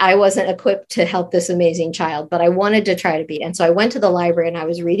 And I wasn't equipped to help this amazing child, but I wanted to try to be. And so I went to the library and I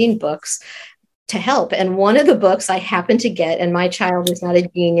was reading books to help. And one of the books I happened to get, and my child is not a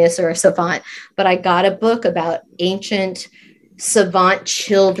genius or a savant, but I got a book about ancient savant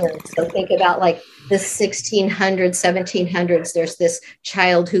children. So think about like the 1600s, 1700s. There's this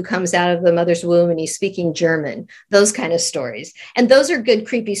child who comes out of the mother's womb and he's speaking German, those kind of stories. And those are good,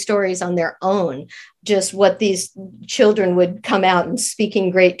 creepy stories on their own. Just what these children would come out and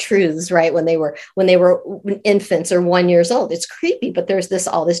speaking great truths, right? When they were infants or 1 year old. It's creepy, but there's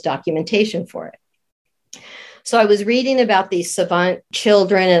all this documentation for it. So I was reading about these savant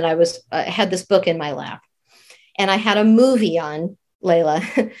children, and I had this book in my lap, and I had a movie on,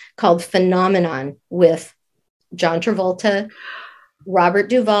 Layla, called Phenomenon with John Travolta, Robert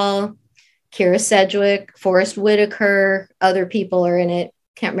Duvall, Kira Sedgwick, Forrest Whitaker, other people are in it.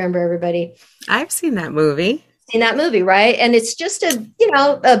 Can't remember everybody. I've seen that movie. seen that movie, right? And it's just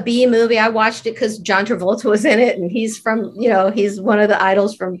a B movie. I watched it because John Travolta was in it, and he's from, he's one of the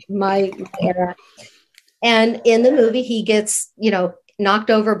idols from my era. And in the movie, he gets,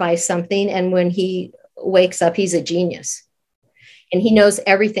 knocked over by something. And when he wakes up, he's a genius. And he knows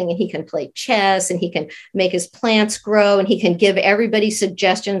everything, and he can play chess, and he can make his plants grow, and he can give everybody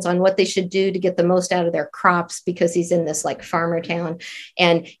suggestions on what they should do to get the most out of their crops, because he's in this like farmer town.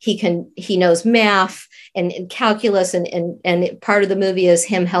 And he knows math and calculus. And part of the movie is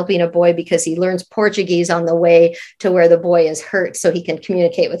him helping a boy because he learns Portuguese on the way to where the boy is hurt, so he can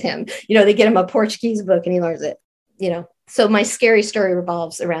communicate with him. They get him a Portuguese book and he learns it, So my scary story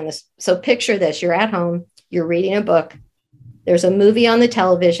revolves around this. So picture this: you're at home, you're reading a book. There's a movie on the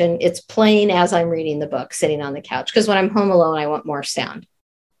television. It's playing as I'm reading the book, sitting on the couch, because when I'm home alone, I want more sound.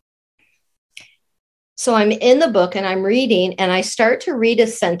 So I'm in the book and I'm reading, and I start to read a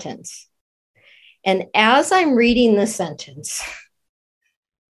sentence. And as I'm reading the sentence,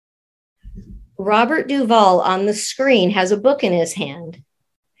 Robert Duvall on the screen has a book in his hand,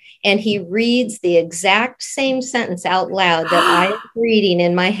 and he reads the exact same sentence out loud that I am reading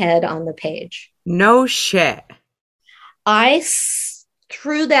in my head on the page. No shit. I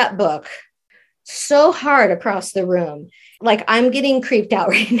threw that book so hard across the room. Like, I'm getting creeped out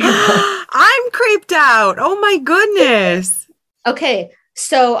right now. I'm creeped out. Oh my goodness. Okay.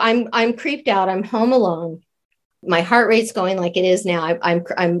 So I'm creeped out. I'm home alone. My heart rate's going like it is now.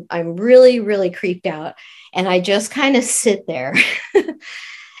 I'm really, really creeped out. And I just kind of sit there.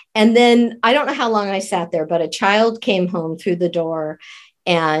 And then I don't know how long I sat there, but a child came home through the door,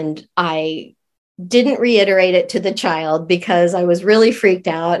 and I didn't reiterate it to the child because I was really freaked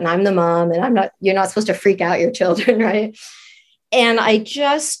out, and I'm the mom, and you're not supposed to freak out your children, right? And I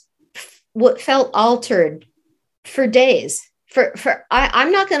just felt altered for days.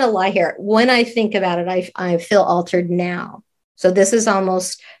 I'm not going to lie here. When I think about it, I feel altered now. So this is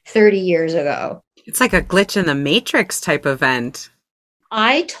almost 30 years ago. It's like a glitch in the Matrix type event.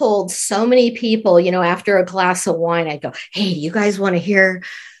 I told so many people, after a glass of wine, I'd go, "Hey, do you guys want to hear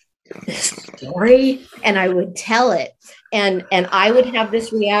this story?" And I would tell it, and I would have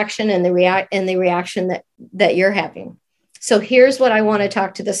this reaction and the reaction that you're having. So here's what I want to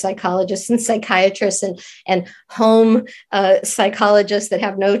talk to the psychologists and psychiatrists and home psychologists that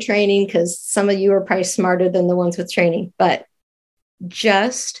have no training, because some of you are probably smarter than the ones with training. But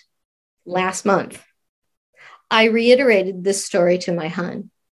just last month, I reiterated this story to my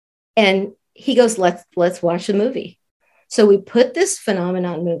hon, and he goes, let's watch the movie. So we put this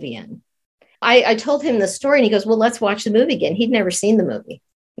phenomenon movie in. I told him the story, and he goes, well, let's watch the movie again. He'd never seen the movie.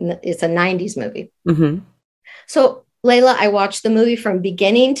 It's a 90s movie. Mm-hmm. So Layla, I watched the movie from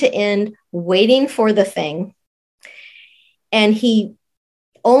beginning to end, waiting for the thing. And he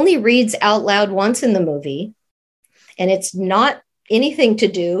only reads out loud once in the movie. And it's not anything to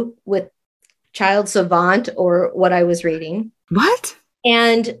do with Child Savant or what I was reading. What?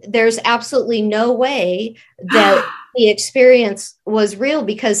 And there's absolutely no way that the experience was real,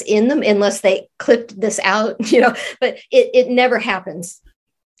 because in them, unless they clipped this out, but it never happens.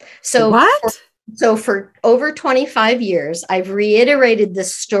 So what? So for over 25 years, I've reiterated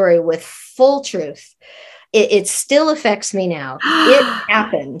this story with full truth. It still affects me now. It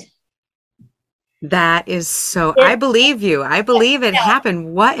happened. That is so, I believe you. I believe it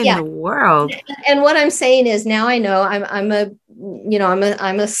happened. What in the world? And what I'm saying is, now I know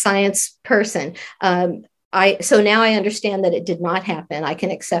I'm a science person. So now I understand that it did not happen. I can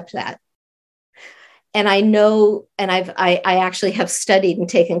accept that. And I know, and I actually have studied and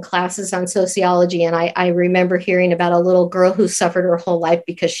taken classes on sociology. And I remember hearing about a little girl who suffered her whole life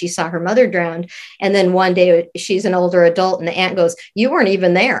because she saw her mother drowned. And then one day she's an older adult, and the aunt goes, "You weren't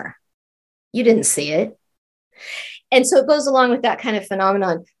even there. You didn't see it." And so it goes along with that kind of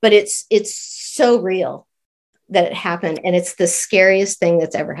phenomenon, but it's so real that it happened. And it's the scariest thing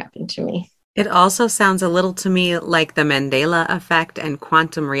that's ever happened to me. It also sounds a little to me like the Mandela effect and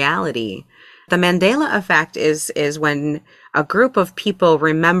quantum reality. The Mandela effect is when a group of people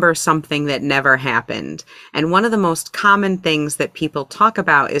remember something that never happened. And one of the most common things that people talk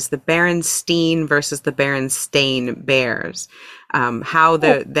about is the Berenstain versus the Berenstain Bears, how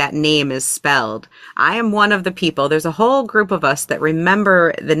that name is spelled. I am one of the people. There's a whole group of us that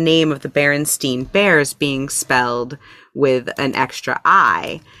remember the name of the Berenstain Bears being spelled with an extra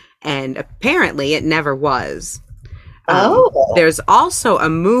I. And apparently it never was. There's also a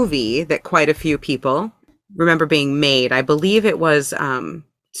movie that quite a few people remember being made. I believe it was,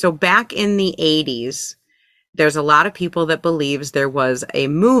 so back in the 80s, there's a lot of people that believes there was a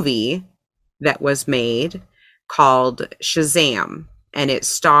movie that was made called Shazam. and it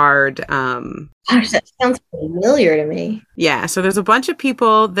starred Gosh, that sounds familiar to me. yeah, so there's a bunch of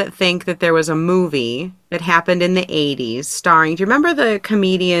people that think that there was a movie that happened in the 80s starring, do you remember the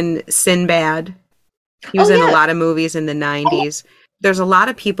comedian Sinbad? He was Oh, in a yeah. lot of movies in the 90s. There's a lot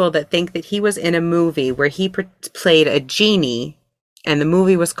of people that think that he was in a movie where he played a genie, and the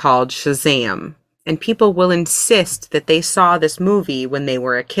movie was called Shazam. And people will insist that they saw this movie when they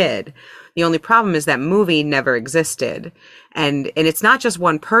were a kid. The only problem is that movie never existed. And it's not just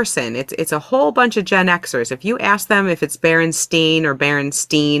one person. It's a whole bunch of Gen Xers. If you ask them if it's Berenstein or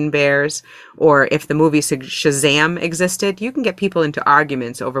Berenstein Bears, or if the movie Shazam existed, you can get people into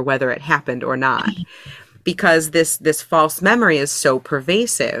arguments over whether it happened or not, because this false memory is so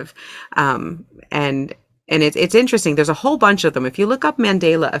pervasive. And it's interesting. There's a whole bunch of them. If you look up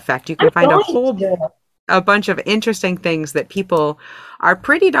Mandela effect, you can find a bunch of interesting things that people are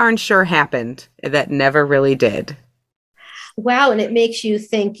pretty darn sure happened that never really did. Wow. And it makes you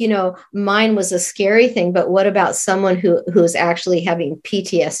think, mine was a scary thing, but what about someone who's actually having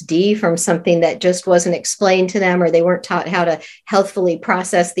PTSD from something that just wasn't explained to them, or they weren't taught how to healthfully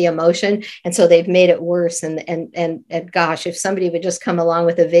process the emotion. And so they've made it worse. And gosh, if somebody would just come along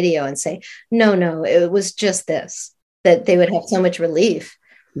with a video and say, no, it was just this, that they would have so much relief.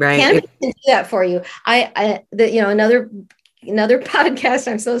 Right. Cannabis can do that for you. Another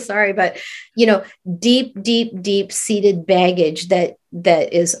podcast, I'm so sorry, but deep seated baggage that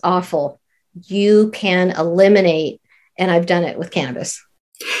is awful, you can eliminate. And I've done it with cannabis.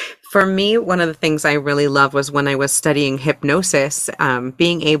 For me, one of the things I really loved was when I was studying hypnosis,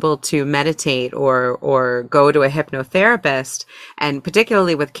 being able to meditate or go to a hypnotherapist, and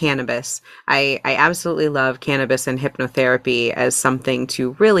particularly with cannabis. I absolutely love cannabis and hypnotherapy as something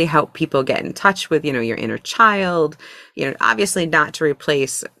to really help people get in touch with, your inner child, obviously not to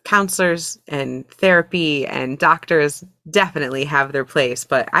replace counselors, and therapy and doctors definitely have their place,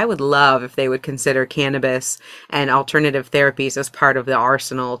 but I would love if they would consider cannabis and alternative therapies as part of the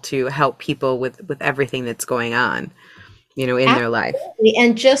arsenal to help people with everything that's going on, in their life.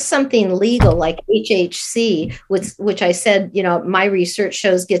 And just something legal like HHC, which I said, my research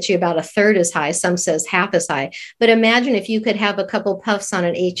shows gets you about a third as high. Some says half as high. But imagine if you could have a couple puffs on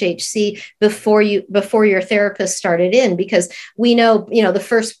an HHC before your therapist started in, because we know, the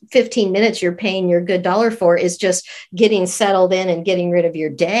first 15 minutes you're paying your good dollar for is just getting settled in and getting rid of your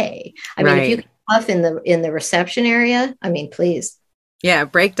day. I mean, if you could puff in the reception area, please. Yeah,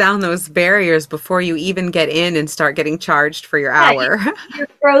 break down those barriers before you even get in and start getting charged for your hour. Your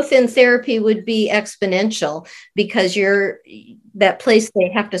growth in therapy would be exponential, because that place they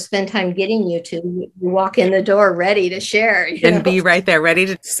have to spend time getting you to. You walk in the door ready to share. And be right there, ready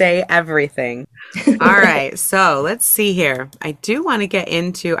to say everything. All right, so let's see here. I do want to get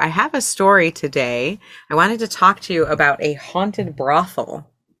into, I have a story today. I wanted to talk to you about a haunted brothel.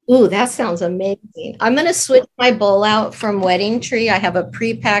 Ooh, that sounds amazing. I'm going to switch my bowl out from Wedding Tree. I have a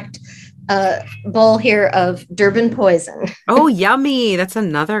pre-packed bowl here of Durban Poison. Oh, yummy. That's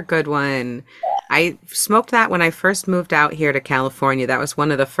another good one. I smoked that when I first moved out here to California. That was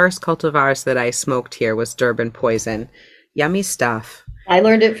one of the first cultivars that I smoked here, was Durban Poison. Yummy stuff. I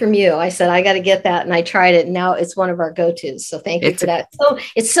learned it from you. I said, I got to get that. And I tried it. And now it's one of our go-tos. So thank you for that. So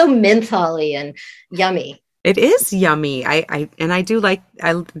it's so mentholy and yummy. It is yummy. I do like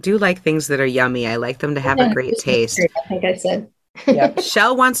things that are yummy. I like them to have a great taste. I think I said. Yep.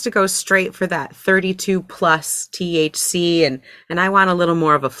 Shell wants to go straight for that 32 plus THC, and I want a little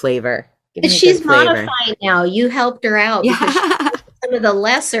more of a flavor. She's modifying now. You helped her out. Yeah. Because some of the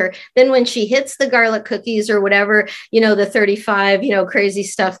lesser, then when she hits the garlic cookies or whatever, the 35, crazy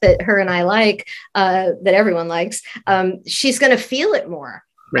stuff that her and I like, that everyone likes, she's going to feel it more.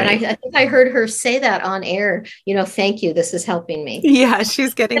 Right. And I think I heard her say that on air, thank you. This is helping me. Yeah,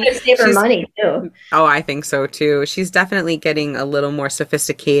 she's getting to save her money too. Oh, I think so too. She's definitely getting a little more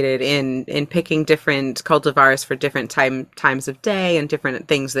sophisticated in picking different cultivars for different times of day and different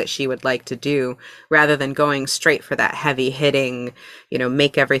things that she would like to do, rather than going straight for that heavy hitting,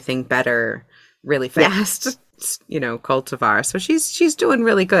 make everything better really fast. Yeah. Cultivar. So she's doing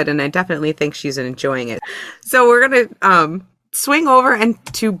really good, and I definitely think she's enjoying it. So we're gonna swing over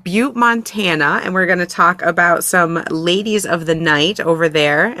to Butte, Montana, and we're going to talk about some ladies of the night over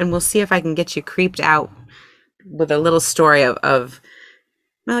there, and we'll see if I can get you creeped out with a little story of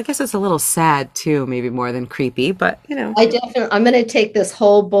well, I guess it's a little sad too, maybe more than creepy, but I'm going to take this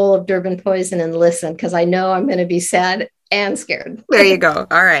whole bowl of Durban Poison and listen, because I know I'm going to be sad and scared. There you go.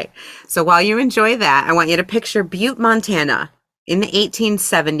 All right. So while you enjoy that, I want you to picture Butte, Montana in the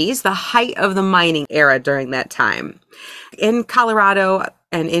 1870s, the height of the mining era during that time. In Colorado,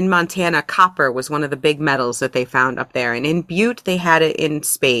 And in Montana, copper was one of the big metals that they found up there. And in Butte, they had it in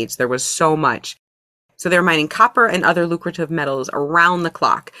spades. There was so much. So they were mining copper and other lucrative metals around the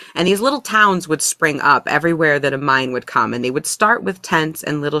clock. And these little towns would spring up everywhere that a mine would come. And they would start with tents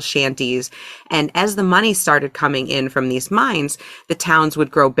and little shanties. And as the money started coming in from these mines, the towns would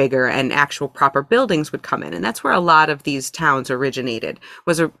grow bigger and actual proper buildings would come in. And that's where a lot of these towns originated.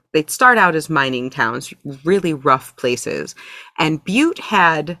 They'd start out as mining towns, really rough places. And Butte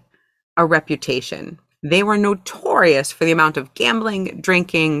had a reputation. They were notorious for the amount of gambling,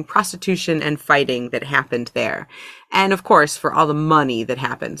 drinking, prostitution, and fighting that happened there. And of course, for all the money that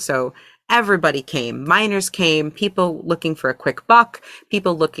happened. So everybody came. Miners came, people looking for a quick buck,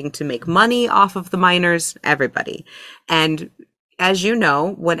 people looking to make money off of the miners, everybody. And as you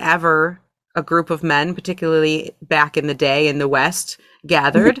know, whenever a group of men, particularly back in the day in the West,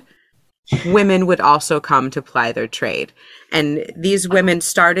 gathered, women would also come to ply their trade. And these women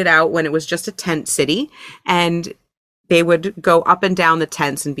started out when it was just a tent city, and they would go up and down the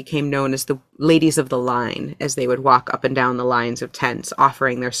tents and became known as the ladies of the line, as they would walk up and down the lines of tents,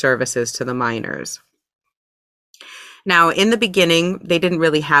 offering their services to the miners. Now, in the beginning, they didn't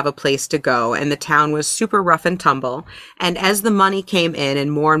really have a place to go, and the town was super rough and tumble. And as the money came in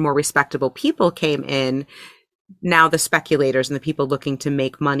and more respectable people came in, now the speculators and the people looking to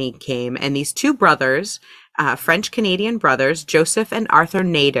make money came. And these two brothers, French-Canadian brothers, Joseph and Arthur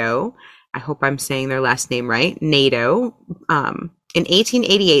Nadeau, I hope I'm saying their last name right, Nadeau, in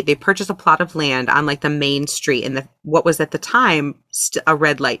 1888, they purchased a plot of land on like the main street in what was at the time a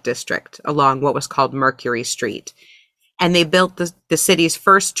red light district along what was called Mercury Street. And they built the city's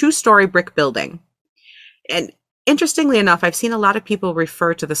first 2-story brick building. And interestingly enough, I've seen a lot of people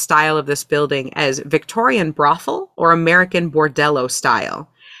refer to the style of this building as Victorian brothel or American bordello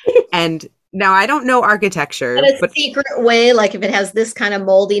style. And now I don't know architecture. But a secret way, like if it has this kind of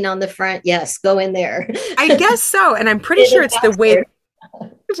molding on the front, yes, go in there. I guess so. And I'm pretty sure it's the way,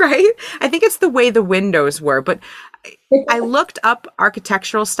 right? I think it's the way the windows were. But I looked up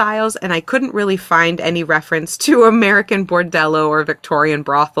architectural styles and I couldn't really find any reference to American bordello or Victorian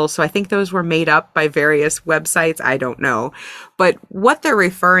brothel. So I think those were made up by various websites. I don't know. But what they're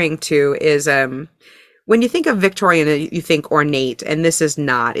referring to is when you think of Victorian, you think ornate, and this is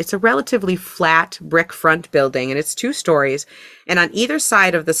not. It's a relatively flat brick front building, and it's 2 stories. And on either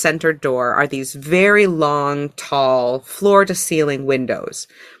side of the center door are these very long, tall, floor-to-ceiling windows.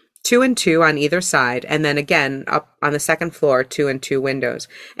 2 and 2 on either side, and then again up on the second floor, 2 and 2 windows.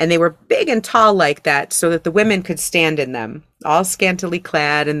 And they were big and tall like that so that the women could stand in them, all scantily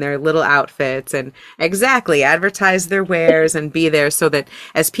clad in their little outfits, and exactly advertise their wares and be there so that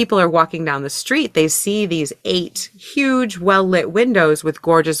as people are walking down the street, they see these 8 huge, well-lit windows with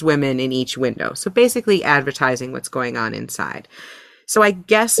gorgeous women in each window. So basically advertising what's going on inside. So I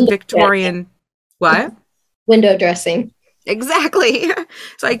guess Victorian, what? Window dressing. Exactly.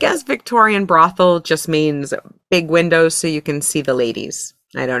 So I guess Victorian brothel just means big windows so you can see the ladies.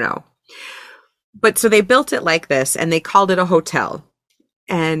 I don't know. But so they built it like this and they called it a hotel.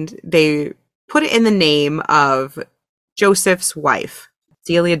 And they put it in the name of Joseph's wife,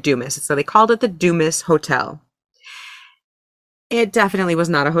 Delia Dumas. So they called it the Dumas Hotel. It definitely was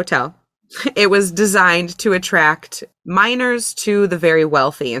not a hotel. It was designed to attract minors to the very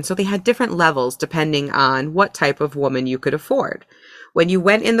wealthy. And so they had different levels depending on what type of woman you could afford. When you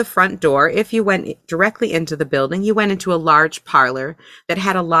went in the front door, if you went directly into the building, you went into a large parlor that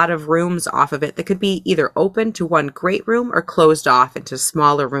had a lot of rooms off of it that could be either open to one great room or closed off into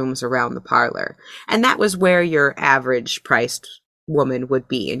smaller rooms around the parlor. And that was where your average priced woman would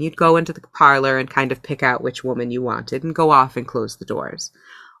be. And you'd go into the parlor and kind of pick out which woman you wanted and go off and close the doors.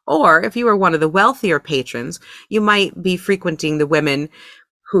 Or if you were one of the wealthier patrons, you might be frequenting the women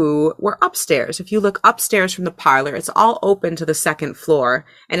who were upstairs. If you look upstairs from the parlor, it's all open to the second floor,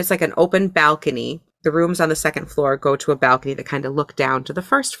 and it's like an open balcony. The rooms on the second floor go to a balcony that kind of look down to the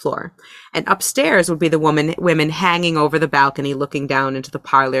first floor. And upstairs would be the women hanging over the balcony looking down into the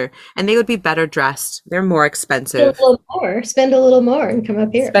parlor, and they would be better dressed. They're more expensive. Spend a little more and come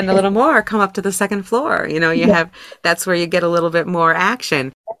up here. Spend a little more, come up to the second floor. You know, that's where you get a little bit more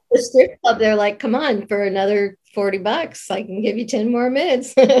action. The strip club, they're like, come on, for another $40, I can give you 10 more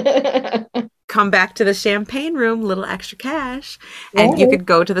mids. Come back to the champagne room, little extra cash. And you could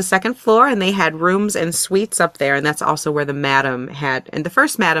go to the second floor, and they had rooms and suites up there. And that's also where the madam had, and the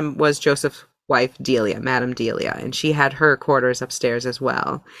first madam was Joseph's wife, Delia, Madam Delia, and she had her quarters upstairs as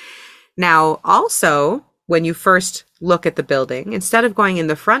well. Now, also, when you first look at the building, instead of going in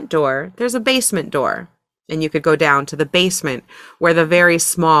the front door, there's a basement door. And you could go down to the basement where the very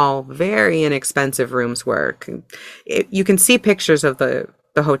small, very inexpensive rooms were. You can see pictures of the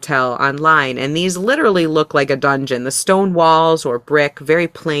the hotel online, and these literally look like a dungeon. The stone walls or brick, very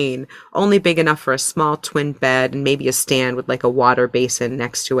plain, only big enough for a small twin bed and maybe a stand with like a water basin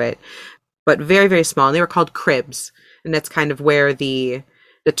next to it, but very, very small. And they were called cribs, and that's kind of where the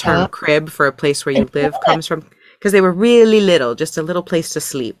term crib for a place where you live comes from, because they were really little, just a little place to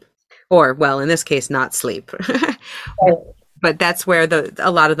sleep, or, well, in this case, not sleep. But that's where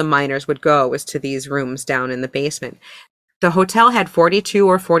a lot of the miners would go, was to these rooms down in the basement. The hotel had 42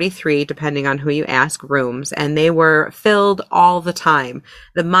 or 43, depending on who you ask, rooms, and they were filled all the time.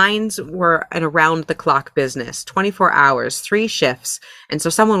 The mines were an around-the-clock business, 24 hours, 3 shifts, and so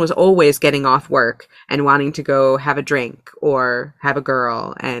someone was always getting off work and wanting to go have a drink or have a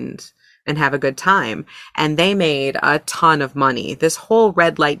girl and have a good time. And they made a ton of money. This whole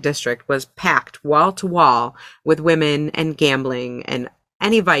red light district was packed wall to wall with women and gambling, and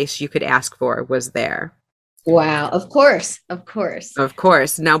any vice you could ask for was there. Wow. Of course. Of course. Of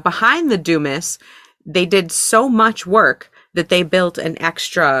course. Now, behind the Dumas, they did so much work that they built an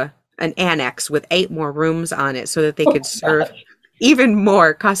annex with 8 more rooms on it so that they could serve even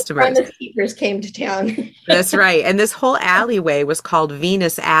more customers. Promise keepers came to town. That's right. And this whole alleyway was called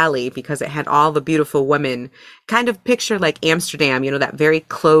Venus Alley because it had all the beautiful women. Kind of picture like Amsterdam, that very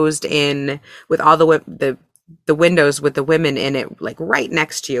closed in with all the windows with the women in it, like right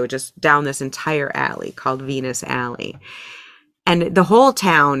next to you, just down this entire alley called Venus Alley. And the whole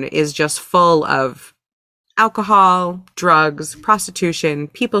town is just full of alcohol, drugs, prostitution,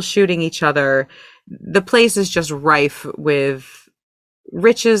 people shooting each other. The place is just rife with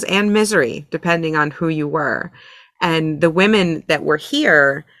riches and misery, depending on who you were. And the women that were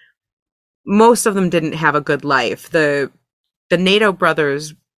here, most of them didn't have a good life. The NATO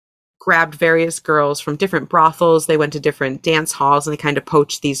brothers grabbed various girls from different brothels. They went to different dance halls and they kind of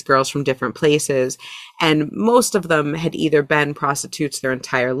poached these girls from different places. And most of them had either been prostitutes their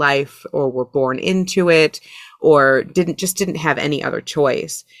entire life or were born into it or didn't have any other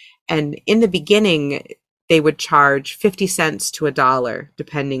choice. And in the beginning, they would charge 50 cents to $1,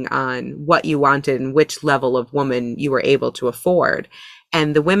 depending on what you wanted and which level of woman you were able to afford.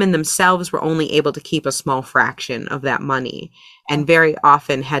 And the women themselves were only able to keep a small fraction of that money, and very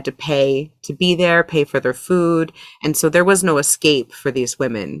often had to pay to be there, pay for their food. And so there was no escape for these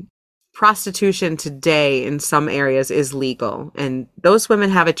women. Prostitution today in some areas is legal, and those women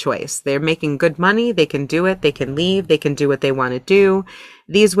have a choice. They're making good money. They can do it. They can leave. They can do what they want to do.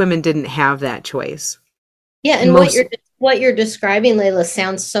 These women didn't have that choice. Yeah. And what you're describing, Layla,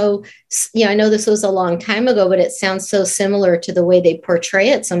 sounds so, I know this was a long time ago, but it sounds so similar to the way they portray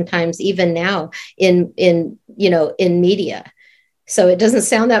it sometimes, even now in media. So it doesn't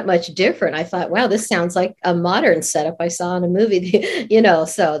sound that much different. I thought, wow, this sounds like a modern setup I saw in a movie,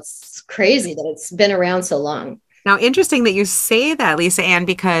 so it's crazy that it's been around so long. Now, interesting that you say that, Lisa Ann,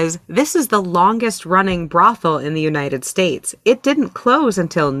 because this is the longest running brothel in the United States. It didn't close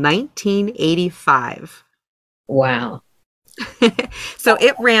until 1985. Wow. So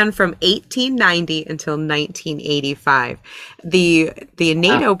it ran from 1890 until 1985. The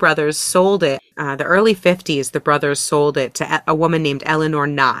NATO brothers sold it, the early 50s, the brothers sold it to a woman named Eleanor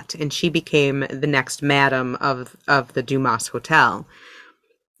Knott, and she became the next madam of the Dumas Hotel.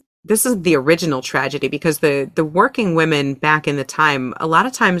 This is the original tragedy because the working women back in the time, a lot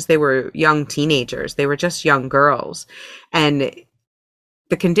of times they were young teenagers. They were just young girls. And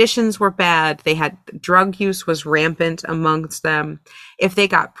the conditions were bad. They had drug use was rampant amongst them. If they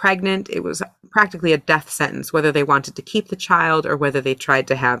got pregnant, it was practically a death sentence, whether they wanted to keep the child or whether they tried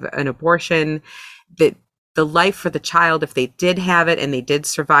to have an abortion. The life for the child, if they did have it and they did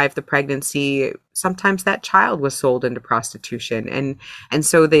survive the pregnancy, sometimes that child was sold into prostitution. And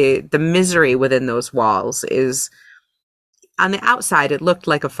so the misery within those walls is, on the outside, it looked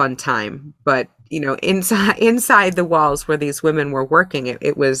like a fun time, but inside the walls where these women were working,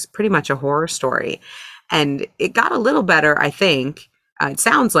 it was pretty much a horror story. And it got a little better, I think. It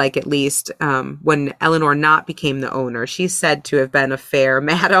sounds like, at least, when Eleanor Knott became the owner. She's said to have been a fair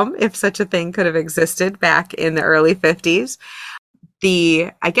madam, if such a thing could have existed back in the early 50s.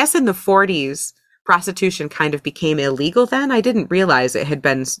 I guess in the 40s, prostitution kind of became illegal then. I didn't realize it had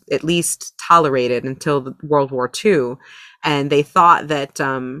been at least tolerated until World War II. And they thought that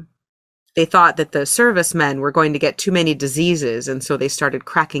the servicemen were going to get too many diseases, and so they started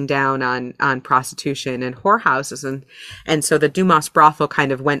cracking down on prostitution and whorehouses, and so the Dumas brothel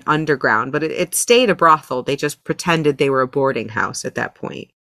kind of went underground, but it stayed a brothel. They just pretended they were a boarding house at that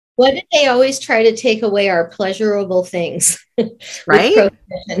point. Why did they always try to take away our pleasurable things? Right?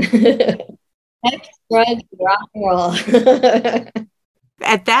 Sex, drugs, rock and roll.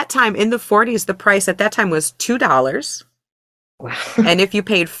 At that time, in the 40s, the price at that time was $2. Wow. And if you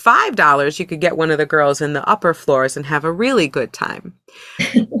paid $5, you could get one of the girls in the upper floors and have a really good time.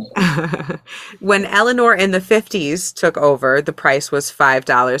 When Eleanor in the 50s took over, the price was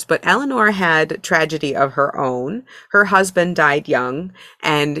 $5, but Eleanor had tragedy of her own. Her husband died young,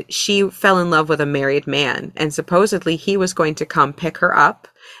 and she fell in love with a married man, and supposedly he was going to come pick her up,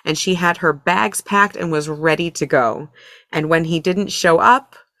 and she had her bags packed and was ready to go. And when he didn't show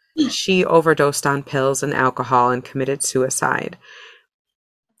up, she overdosed on pills and alcohol and committed suicide.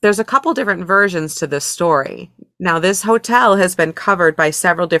 There's a couple different versions to this story. Now, this hotel has been covered by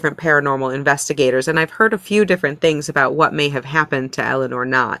several different paranormal investigators, and I've heard a few different things about what may have happened to Eleanor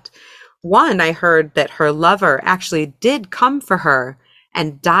Knott. One, I heard that her lover actually did come for her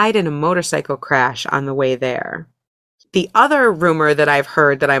and died in a motorcycle crash on the way there. The other rumor that I've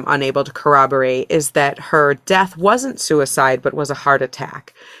heard that I'm unable to corroborate is that her death wasn't suicide, but was a heart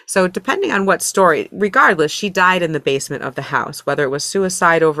attack. So depending on what story, regardless, she died in the basement of the house. Whether it was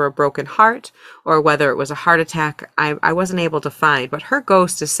suicide over a broken heart or whether it was a heart attack, I wasn't able to find. But her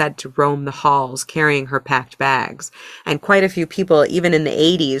ghost is said to roam the halls carrying her packed bags. And quite a few people, even in the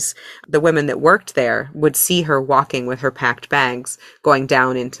 80s, the women that worked there would see her walking with her packed bags going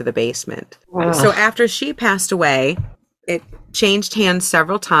down into the basement. Wow. So after she passed away, it changed hands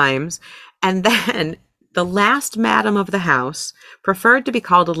several times, and then the last madam of the house preferred to be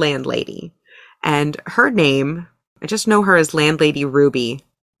called a landlady. And her name, I just know her as Landlady Ruby,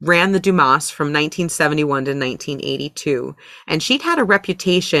 ran the Dumas from 1971 to 1982. And she'd had a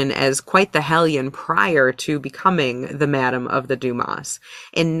reputation as quite the hellion prior to becoming the madam of the Dumas.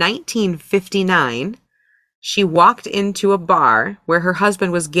 In 1959, she walked into a bar where her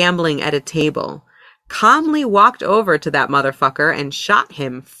husband was gambling at a table, calmly walked over to that motherfucker and shot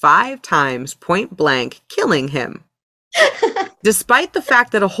him 5 times point blank, killing him. Despite the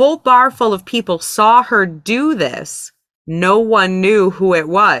fact that a whole bar full of people saw her do this, no one knew who it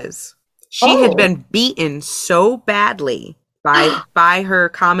was. She had been beaten so badly by her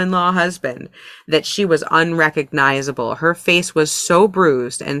common law husband that she was unrecognizable. Her face was so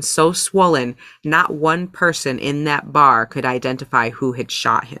bruised and so swollen, not one person in that bar could identify who had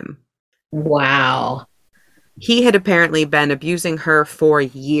shot him. Wow. He had apparently been abusing her for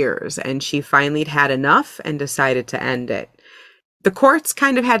years, and she finally had enough and decided to end it. The courts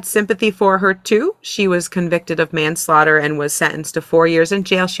kind of had sympathy for her, too. She was convicted of manslaughter and was sentenced to 4 years in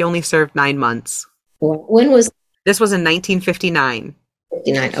jail. She only served 9 months. When was This was in 1959.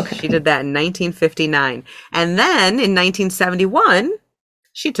 59? Okay. She did that in 1959. And then in 1971,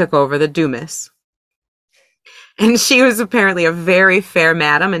 she took over the Dumas. And she was apparently a very fair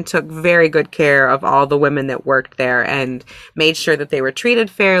madam and took very good care of all the women that worked there and made sure that they were treated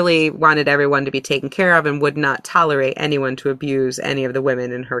fairly, wanted everyone to be taken care of, and would not tolerate anyone to abuse any of the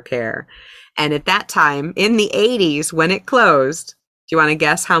women in her care. And at that time, in the 80s, when it closed, do you want to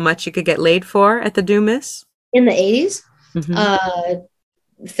guess how much you could get laid for at the Dumas? In the 80s?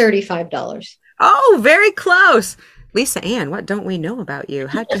 Mm-hmm. $35. Oh, very close. Lisa Ann, what don't we know about you?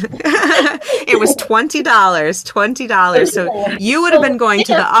 It was $20. So you would have been going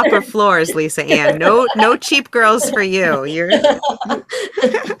to the upper floors, Lisa Ann. No cheap girls for you. You're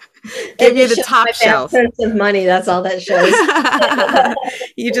give you the top shelf. Of money, that's all that shows.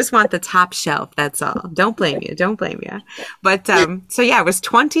 You just want the top shelf. That's all. Don't blame you. But so yeah, it was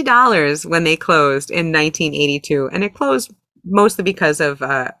 $20 when they closed in 1982, and it closed mostly because of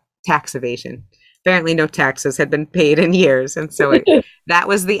tax evasion. Apparently no taxes had been paid in years, and so that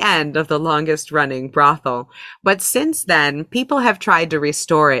was the end of the longest running brothel. But since then, people have tried to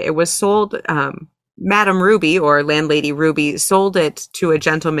restore it. It was sold, Madame Ruby, or Landlady Ruby, sold it to a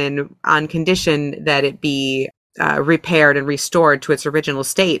gentleman on condition that it be repaired and restored to its original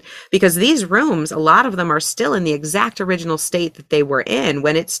state, because these rooms, a lot of them are still in the exact original state that they were in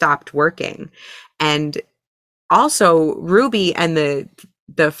when it stopped working. And also, Ruby and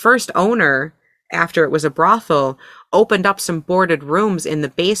the first owner, after it was a brothel, opened up some boarded rooms in the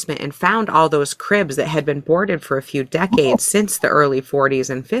basement and found all those cribs that had been boarded for a few decades since the early 40s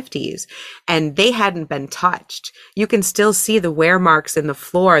and 50s. And they hadn't been touched. You can still see the wear marks in the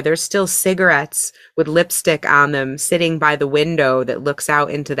floor. There's still cigarettes with lipstick on them sitting by the window that looks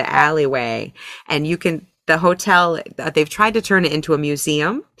out into the alleyway. And the hotel, they've tried to turn it into a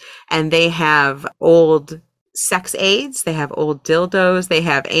museum, and they have old sex aids, they have old dildos, they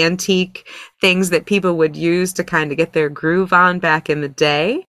have antique things that people would use to kind of get their groove on back in the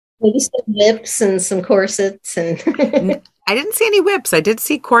day. Maybe some whips and some corsets. And I didn't see any whips. I did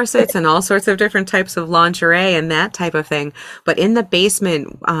see corsets and all sorts of different types of lingerie and that type of thing. But in the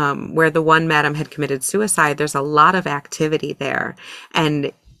basement, where the one madam had committed suicide, there's a lot of activity there.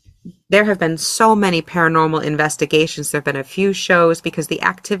 And there have been so many paranormal investigations. There have been a few shows because the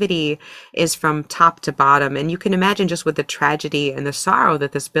activity is from top to bottom. And you can imagine just with the tragedy and the sorrow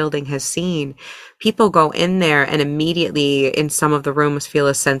that this building has seen, people go in there and immediately in some of the rooms feel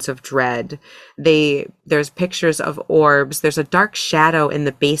a sense of dread. There's pictures of orbs. There's a dark shadow in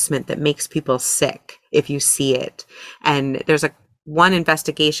the basement that makes people sick if you see it. And there's one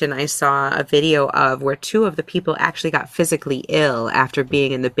investigation I saw a video of where two of the people actually got physically ill after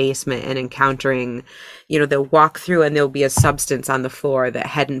being in the basement and encountering, they'll walk through and there'll be a substance on the floor that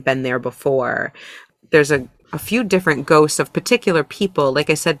hadn't been there before. There's a few different ghosts of particular people. Like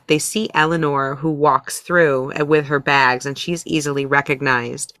I said, they see Eleanor who walks through with her bags and she's easily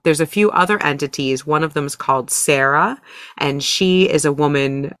recognized. There's a few other entities. One of them is called Sarah, and she is a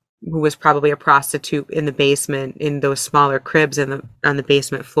woman who was probably a prostitute in the basement in those smaller cribs on the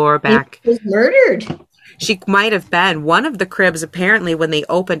basement floor back. She was murdered. She might have been. One of the cribs, apparently, when they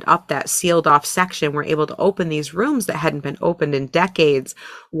opened up that sealed off section, were able to open these rooms that hadn't been opened in decades.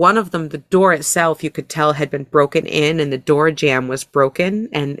 One of them, the door itself, you could tell had been broken in and the door jamb was broken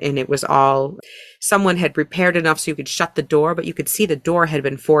and it was all, someone had repaired enough so you could shut the door, but you could see the door had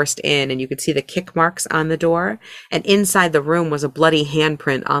been forced in and you could see the kick marks on the door. And inside the room was a bloody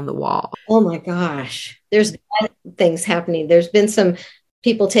handprint on the wall. Oh my gosh. There's bad things happening. There's been some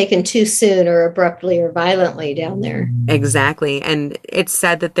people taken too soon or abruptly or violently down there. Exactly. And it's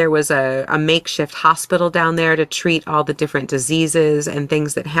said that there was a makeshift hospital down there to treat all the different diseases and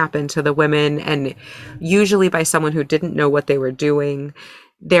things that happened to the women, and usually by someone who didn't know what they were doing.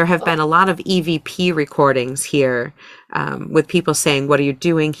 There have been a lot of EVP recordings here with people saying, what are you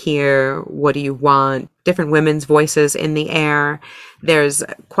doing here? What do you want? Different women's voices in the air. There's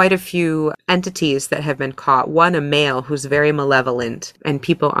quite a few entities that have been caught. One, a male who's very malevolent, and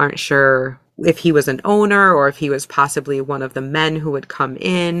people aren't sure if he was an owner or if he was possibly one of the men who would come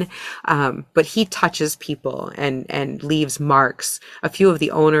in. But he touches people and leaves marks. A few of the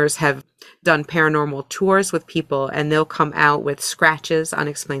owners have done paranormal tours with people, and they'll come out with scratches,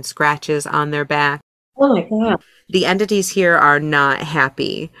 unexplained scratches on their back. Oh my God. The entities here are not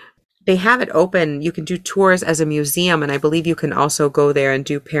happy. They have it open. You can do tours as a museum, and I believe you can also go there and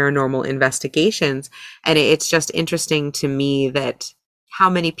do paranormal investigations. And it's just interesting to me that how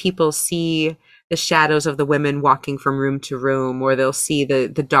many people see the shadows of the women walking from room to room, or they'll see the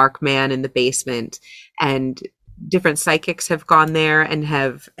dark man in the basement. And different psychics have gone there and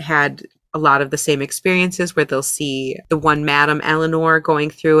have had a lot of the same experiences where they'll see the one Madame Eleanor going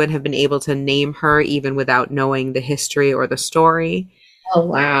through and have been able to name her even without knowing the history or the story. Oh,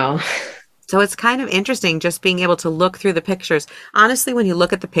 wow. So it's kind of interesting just being able to look through the pictures. Honestly, when you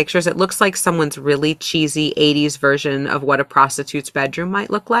look at the pictures, it looks like someone's really cheesy 80s version of what a prostitute's bedroom might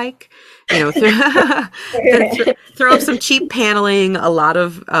look like. Throw up some cheap paneling, a lot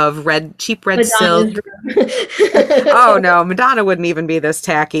of cheap red silk. Oh no, Madonna wouldn't even be this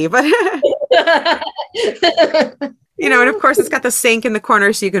tacky, but and of course it's got the sink in the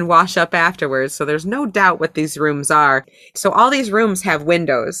corner so you can wash up afterwards. So there's no doubt what these rooms are. So all these rooms have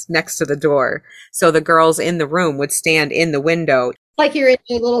windows next to the door. So the girls in the room would stand in the window. Like you're in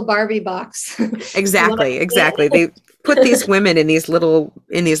a little Barbie box. Exactly. They put these women in these little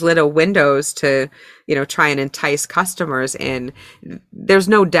windows to, try and entice customers in. There's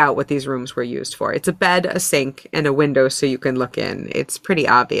no doubt what these rooms were used for. It's a bed, a sink, and a window so you can look in. It's pretty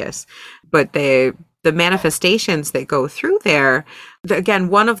obvious. But the manifestations that go through there, again,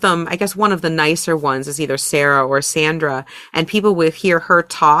 one of them, I guess one of the nicer ones is either Sarah or Sandra, and people will hear her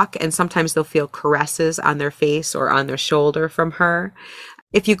talk, and sometimes they'll feel caresses on their face or on their shoulder from her.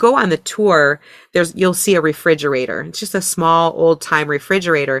 If you go on the tour, you'll see a refrigerator. It's just a small old-time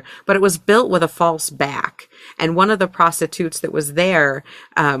refrigerator, but it was built with a false back. And one of the prostitutes that was there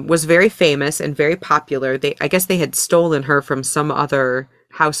was very famous and very popular. I guess they had stolen her from some other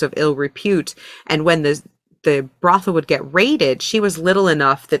house of ill repute. And when the brothel would get raided, she was little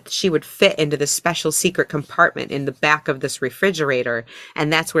enough that she would fit into this special secret compartment in the back of this refrigerator.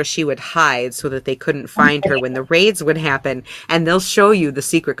 And that's where she would hide so that they couldn't find her when the raids would happen. And they'll show you the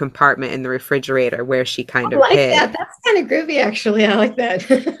secret compartment in the refrigerator where she kind of hid. That. That's kind of groovy, actually. I like that.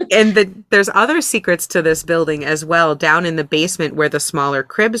 And there's other secrets to this building as well. Down in the basement where the smaller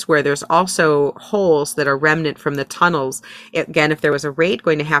cribs were, there's also holes that are remnant from the tunnels. Again, if there was a raid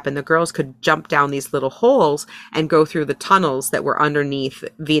going to happen, the girls could jump down these little holes and go through the tunnels that were underneath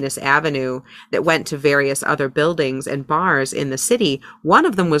Venus Avenue that went to various other buildings and bars in the city. One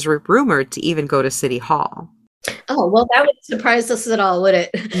of them was rumored to even go to City Hall. Oh, well, that would surprise us at all, would it?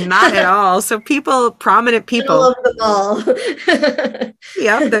 Not at all. So prominent Middle people. of the ball.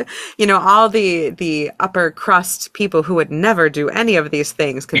 Yep, all the upper crust people who would never do any of these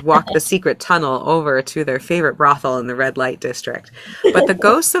things could walk the secret tunnel over to their favorite brothel in the red light district. But the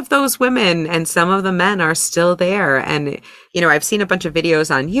ghosts of those women and some of the men are still there. And I've seen a bunch of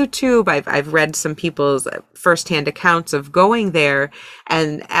videos on YouTube. I've read some people's firsthand accounts of going there,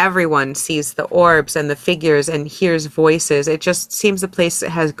 and everyone sees the orbs and the figures and hears voices. It just seems the place that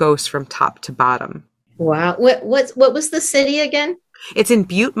has ghosts from top to bottom. Wow. What was the city again? It's in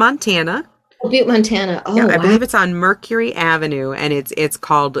Butte, Montana. Butte, Montana. Oh, yeah, I wow. believe it's on Mercury Avenue, and it's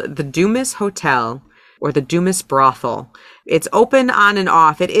called the Dumas Hotel or the Dumas Brothel. It's open on and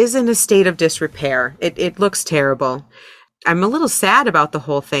off. It is in a state of disrepair. It looks terrible. I'm a little sad about the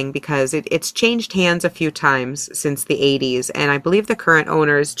whole thing because it's changed hands a few times since the 80s, and I believe the current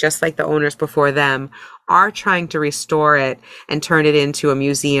owners, just like the owners before them, are trying to restore it and turn it into a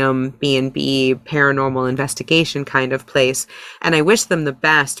museum, B&B, paranormal investigation kind of place. And I wish them the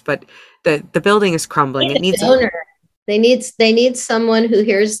best, but the building is crumbling. It needs a donor. They need someone who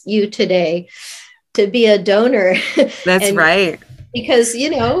hears you today to be a donor. That's right. Because,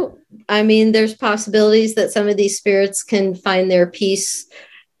 there's possibilities that some of these spirits can find their peace,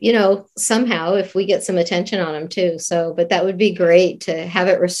 somehow if we get some attention on them too. So, but that would be great to have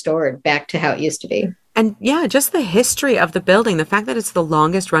it restored back to how it used to be. And yeah, just the history of the building, the fact that it's the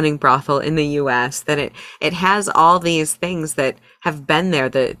longest running brothel in the US, that it has all these things that have been there,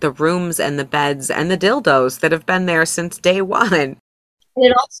 the rooms and the beds and the dildos that have been there since day one. And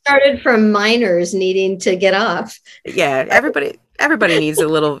it all started from miners needing to get off. Yeah, everybody needs a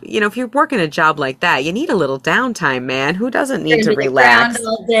little, if you're working a job like that, you need a little downtime, man. Who doesn't need to relax?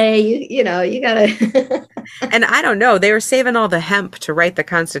 All day, you gotta. And I don't know, they were saving all the hemp to write the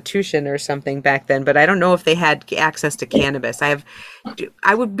Constitution or something back then, but I don't know if they had access to cannabis.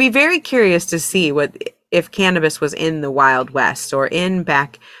 I would be very curious to see if cannabis was in the Wild West or in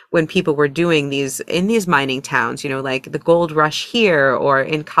back when people were doing these mining towns, like the gold rush here or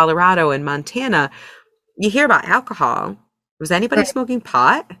in Colorado and Montana. You hear about alcohol. Was anybody smoking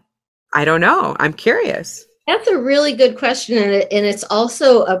pot? I don't know. I'm curious. That's a really good question. And it's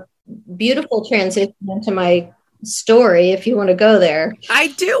also a beautiful transition into my story, if you want to go there. I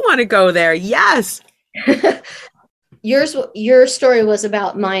do want to go there. Yes. Your story was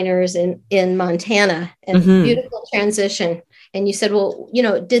about miners in Montana, and beautiful transition. And you said, well,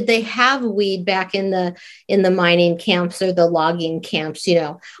 did they have weed back in the mining camps or the logging camps?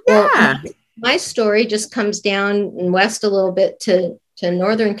 Well, yeah. My story just comes down west a little bit to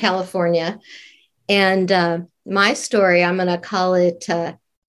Northern California. And my story, I'm going to call it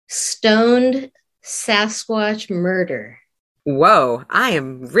Stoned Sasquatch Murder. Whoa, I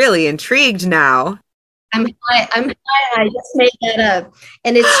am really intrigued now. I'm high. I just made that up.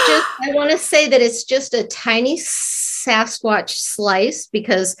 And it's just, I want to say that it's just a tiny Sasquatch slice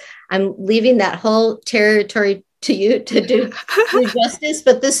because I'm leaving that whole territory to you to do justice.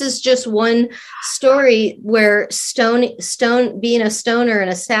 But this is just one story where being a stoner and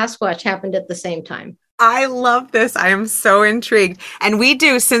a Sasquatch happened at the same time. I love this. I am so intrigued. And we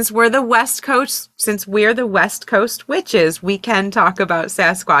do, since we're the West Coast witches, we can talk about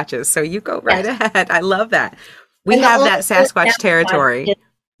Sasquatches. So you go right ahead. I love that. We have that Sasquatch territory.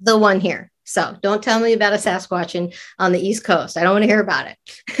 The one here. So don't tell me about a Sasquatch on the East Coast. I don't want to hear about it.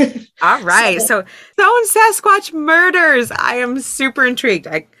 All right. So Sasquatch murders. I am super intrigued.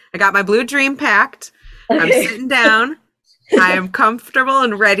 I got my blue dream packed. Okay. I'm sitting down. I am comfortable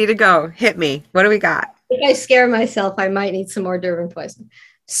and ready to go. Hit me. What do we got? If I scare myself, I might need some more Durban poison.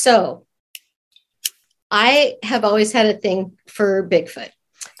 So I have always had a thing for Bigfoot.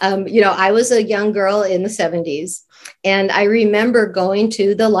 I was a young girl in the 70s, and I remember going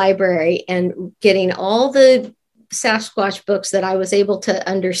to the library and getting all the Sasquatch books that I was able to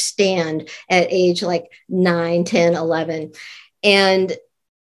understand at age like 9, 10, 11. And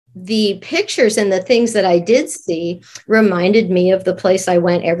the pictures and the things that I did see reminded me of the place I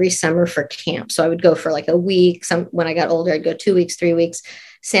went every summer for camp. So I would go for like a week. When I got older, I'd go 2 weeks, 3 weeks,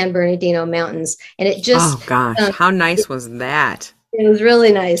 San Bernardino Mountains. And it just... Oh, gosh. How nice was that? It was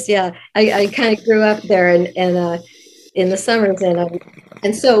really nice. Yeah. I kind of grew up there and in the summers.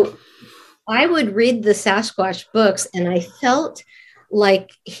 And so I would read the Sasquatch books, and I felt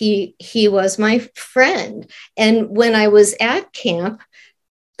like he was my friend. And when I was at camp,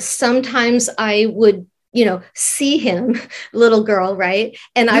 sometimes I would, see him, little girl, right?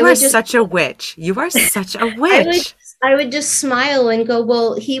 And you are such a witch. You are such a witch. I would just smile and go,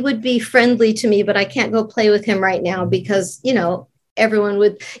 well, he would be friendly to me, but I can't go play with him right now because, everyone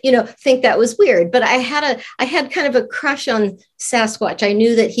would, think that was weird. But I had kind of a crush on Sasquatch. I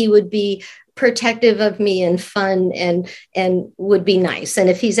knew that he would be protective of me and fun and would be nice. And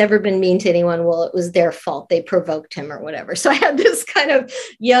if he's ever been mean to anyone, well, it was their fault. They provoked him or whatever. So I had this kind of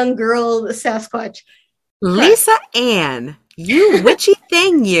young girl Sasquatch. Lisa Ann, you witchy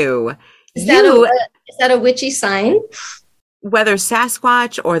thing, you. Is that a witchy sign? Whether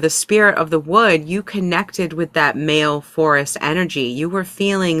Sasquatch or the spirit of the wood, you connected with that male forest energy. You were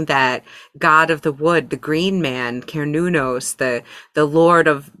feeling that god of the wood, the green man, Cernunnos, the lord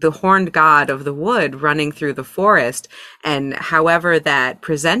of the horned god of the wood running through the forest. And however that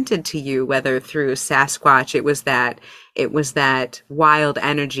presented to you, whether through Sasquatch, it was that wild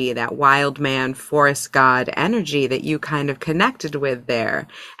energy, that wild man, forest god energy that you kind of connected with there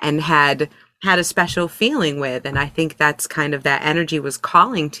and had a special feeling with. And I think that's kind of that energy was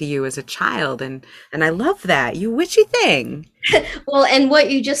calling to you as a child. And I love that, you witchy thing. Well, and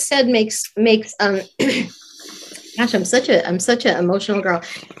what you just said makes gosh, I'm such an emotional girl.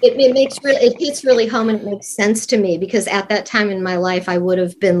 It hits really home, and it makes sense to me because at that time in my life, I would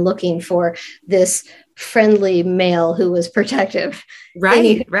have been looking for this friendly male who was protective.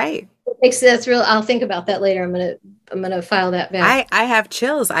 Right. That's real. I'll think about that later. I'm gonna file that back. I have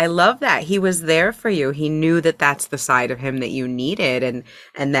chills. I love that he was there for you. He knew that that's the side of him that you needed,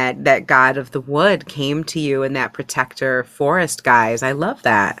 and that god of the wood came to you in that protector forest guise. I love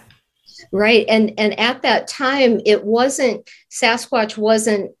that. Right. And at that time, Sasquatch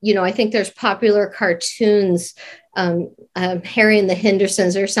wasn't, I think there's popular cartoons, Harry and the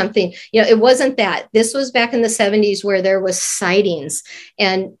Hendersons or something, it wasn't that. This was back in the 70s where there was sightings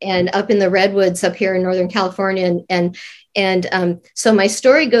and up in the redwoods up here in Northern California. And so my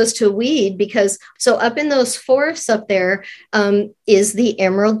story goes to weed because so up in those forests up there is the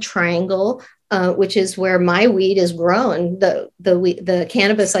Emerald Triangle, which is where my weed is grown. The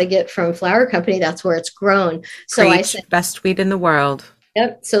cannabis I get from Flower Company, that's where it's grown. So I said, best weed in the world.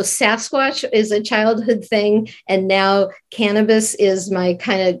 Yep. So Sasquatch is a childhood thing. And now cannabis is my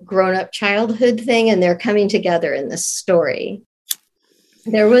kind of grown up childhood thing. And they're coming together in this story.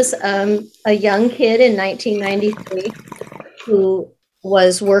 There was a young kid in 1993 who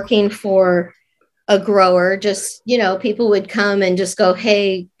was working for a grower. Just, people would come and just go,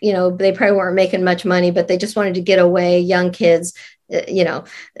 hey, they probably weren't making much money, but they just wanted to get away. Young kids,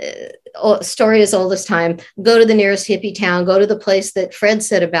 story as old as time, go to the nearest hippie town, go to the place that Fred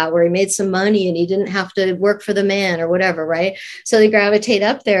said about where he made some money and he didn't have to work for the man or whatever. Right. So they gravitate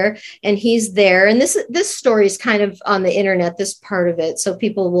up there and he's there. And this story is kind of on the internet, this part of it. So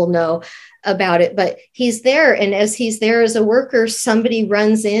people will know about it, but he's there. And as he's there as a worker, somebody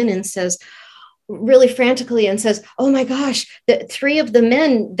runs in and says, really frantically and says, oh my gosh, the three of the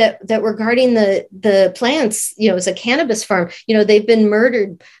men that were guarding the plants, it's a cannabis farm, they've been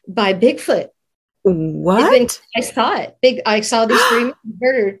murdered by Bigfoot. What? I saw it. I saw these three men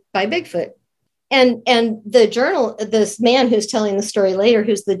murdered by Bigfoot. And this man who's telling the story later,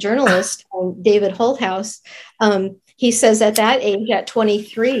 who's the journalist, David Holthouse, he says at that age, at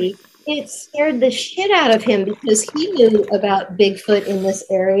 23, it scared the shit out of him because he knew about Bigfoot in this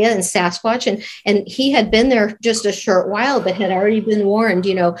area and Sasquatch. And he had been there just a short while, but had already been warned,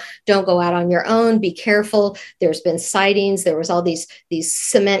 don't go out on your own, be careful. There's been sightings. There was all these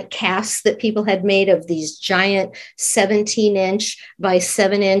cement casts that people had made of these giant 17-inch by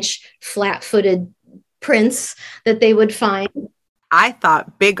 7-inch flat-footed prints that they would find. I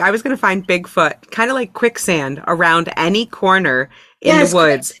thought I was going to find Bigfoot, kind of like quicksand around any corner in the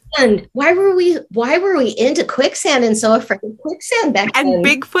woods. Quicksand. Why were we into quicksand and so afraid of quicksand back then? And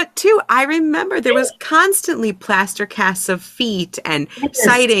Bigfoot too. I remember there was constantly plaster casts of feet and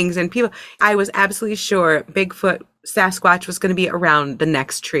sightings and people. I was absolutely sure Bigfoot, Sasquatch was going to be around the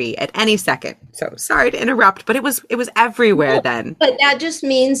next tree at any second. So sorry to interrupt, but it was everywhere then. But that just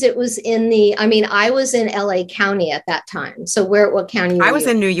means it was I was in LA County at that time. So what county were you? I was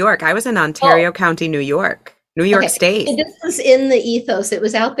in New York. I was in Ontario County, New York State. And this was in the ethos. It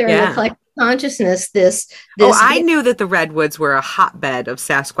was out there in the collective consciousness. I knew that the redwoods were a hotbed of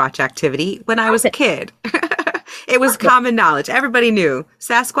Sasquatch activity when I was a kid. It was common knowledge. Everybody knew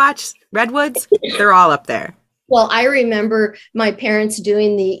Sasquatch, redwoods, they're all up there. Well, I remember my parents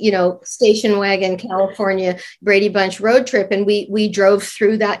doing the, station wagon California Brady Bunch road trip, and we drove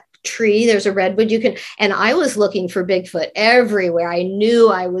through that tree. There's a redwood and I was looking for Bigfoot everywhere. I knew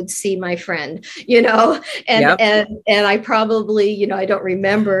I would see my friend, and I probably, I don't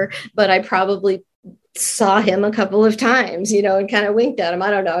remember, but I probably saw him a couple of times, and kind of winked at him.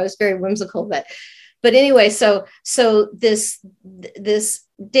 I don't know. I was very whimsical, but anyway, so this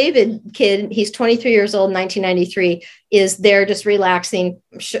David kid, he's 23 years old, 1993, is there just relaxing,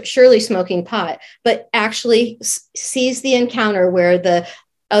 surely smoking pot, but actually sees the encounter where the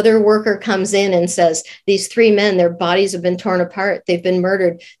other worker comes in and says, these three men, their bodies have been torn apart. They've been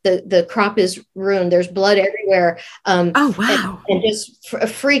murdered. The crop is ruined. There's blood everywhere. Oh, wow. And just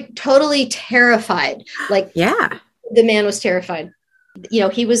totally terrified. Like, yeah, the man was terrified.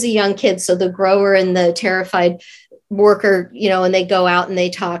 He was a young kid. So the grower and the terrified worker, and they go out and they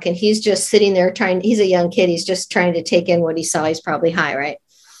talk, and he's just sitting there he's a young kid. He's just trying to take in what he saw. He's probably high, right?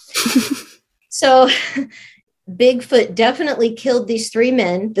 So Bigfoot definitely killed these three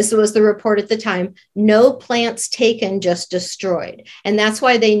men. This was the report at the time. No plants taken, just destroyed. And that's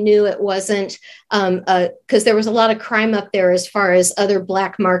why they knew it wasn't, because there was a lot of crime up there as far as other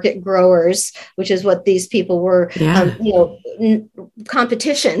black market growers, which is what these people were,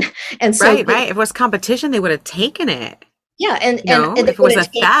 competition. And so, right. If it was competition, they would have taken it. Yeah. And if it was a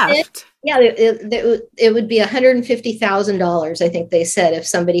theft. It would be $150,000. I think they said if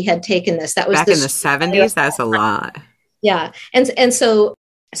somebody had taken this, that was back in the 70s. That's a lot. Yeah. And so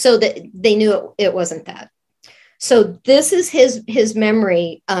that they knew it wasn't that. So this is his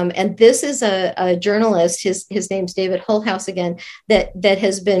memory. And this is a journalist, his name's David Holthouse again, that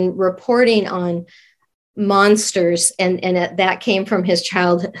has been reporting on monsters, and that came from his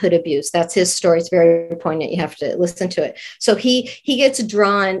childhood abuse. That's his story. It's very poignant. You have to listen to it. So he gets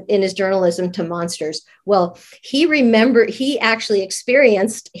drawn in his journalism to monsters. Well, he actually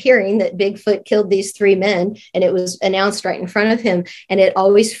experienced hearing that Bigfoot killed these three men, and it was announced right in front of him, and it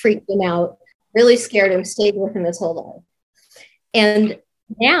always freaked him out, really scared him, stayed with him his whole life. And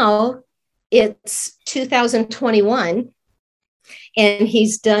now it's 2021. And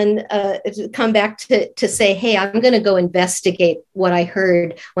he's come back to say, hey, I'm going to go investigate what I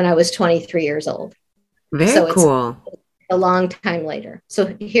heard when I was 23 years old. Very cool. A long time later.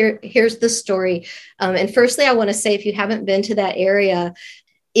 So here's the story. And firstly, I want to say, if you haven't been to that area,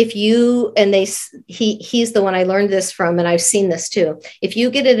 he's the one I learned this from, and I've seen this too. If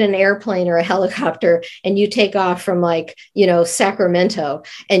you get in an airplane or a helicopter and you take off from Sacramento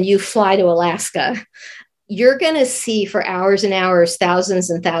and you fly to Alaska, you're going to see for hours and hours, thousands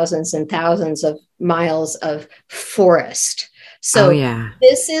and thousands and thousands of miles of forest. So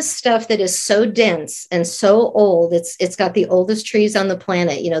This is stuff that is so dense and so old. It's got the oldest trees on the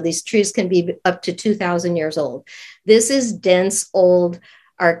planet. These trees can be up to 2,000 years old. This is dense, old,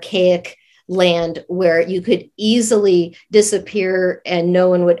 archaic land where you could easily disappear and no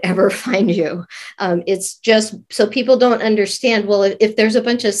one would ever find you. It's just so people don't understand, well, if there's a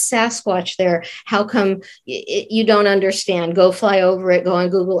bunch of Sasquatch there, how come you don't understand? Go fly over it, go on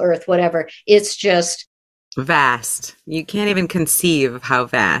Google Earth, whatever. It's just vast. You can't even conceive of how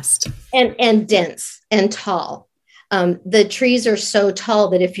vast. And dense and tall. The trees are so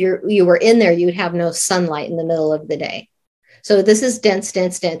tall that if you were in there, you'd have no sunlight in the middle of the day. So this is dense.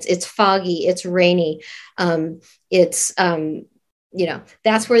 It's foggy. It's rainy. That's where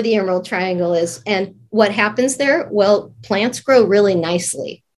the Emerald Triangle is. And what happens there? Well, plants grow really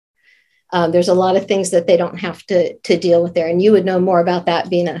nicely. There's a lot of things that they don't have to deal with there. And you would know more about that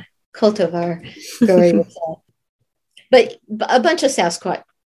being a cultivar grower yourself. But a bunch of Sasquatch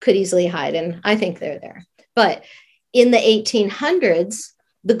could easily hide. And I think they're there. But in the 1800s,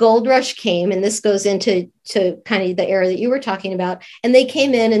 the gold rush came, and this goes into kind of the era that you were talking about. And they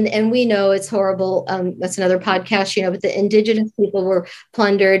came in, and we know it's horrible. That's another podcast, but the indigenous people were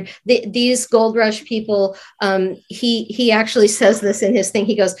plundered. These gold rush people, he actually says this in his thing.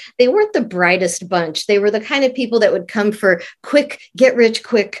 He goes, they weren't the brightest bunch. They were the kind of people that would come for quick, get rich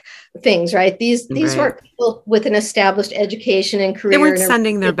quick things, right? These weren't people with an established education and career. They weren't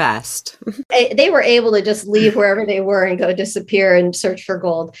sending their best. They were able to just leave wherever they were and go disappear and search for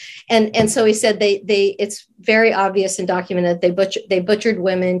gold. And so he said it's very obvious and documented. They butchered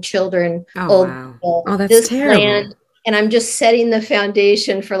women, children, old people. Oh, that's terrible. Land, and I'm just setting the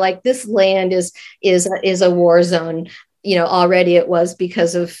foundation for this land is a war zone. Already it was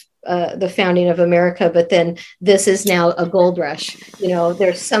because of the founding of America, but then this is now a gold rush.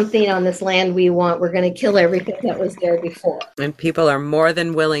 There's something on this land we want. We're going to kill everything that was there before. And people are more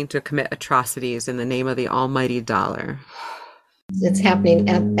than willing to commit atrocities in the name of the almighty dollar. It's happening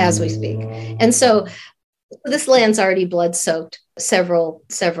as we speak. And so this land's already blood soaked several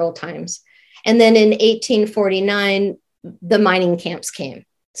times. And then in 1849, the mining camps came.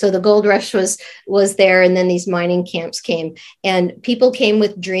 So the gold rush was there, and then these mining camps came, and people came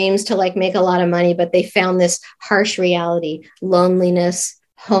with dreams to make a lot of money, but they found this harsh reality: loneliness,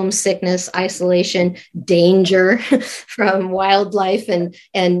 homesickness, isolation, danger from wildlife. And,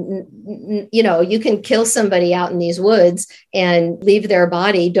 you can kill somebody out in these woods and leave their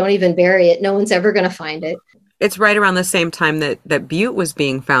body, don't even bury it. No one's ever going to find it. It's right around the same time that Butte was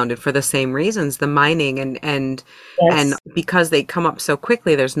being founded for the same reasons, the mining and Yes. because they come up so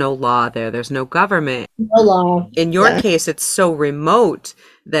quickly, there's no law there, there's no government. No law. In your case, it's so remote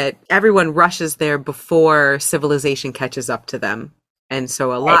that everyone rushes there before civilization catches up to them. And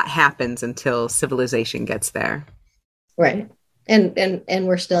so a lot happens until civilization gets there. Right. And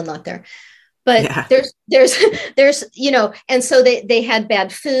we're still not there. But Yeah. there's, and so they had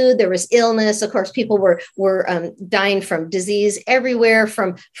bad food. There was illness. Of course, people were dying from disease everywhere,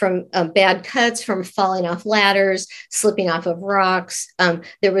 from bad cuts, from falling off ladders, slipping off of rocks.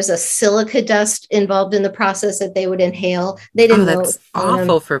 There was a silica dust involved in the process that they would inhale. They didn't know. That's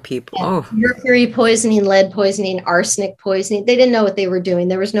awful for people. Oh. Mercury poisoning, lead poisoning, arsenic poisoning. They didn't know what they were doing.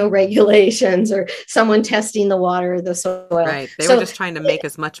 There was no regulations or someone testing the water or the soil. Right. They were just trying to make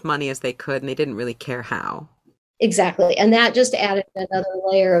as much money as they could, and they didn't really care how. Exactly. And that just added another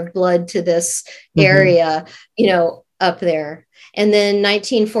layer of blood to this area, up there. And then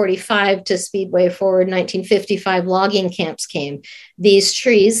 1945 to Speedway forward, 1955 logging camps came. These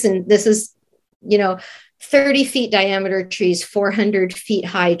trees, and this is, 30 feet diameter trees, 400 feet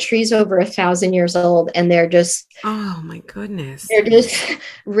high, trees over 1,000 years old. And they're just, oh my goodness, they're just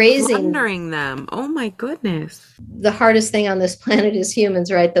raising, plundering them. Oh my goodness. The hardest thing on this planet is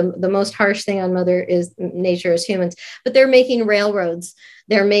humans, right? The most harsh thing on Mother is nature is humans, but they're making railroads.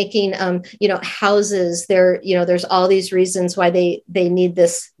 They're making, houses. There's all these reasons why they need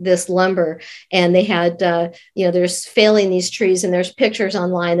this lumber. And they had, there's failing these trees, and there's pictures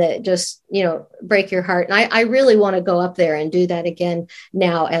online that just, break your heart. And I really want to go up there and do that again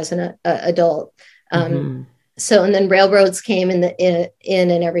now as an adult. So, and then railroads came in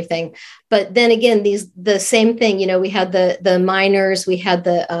and everything. But then again, the same thing, we had the miners, we had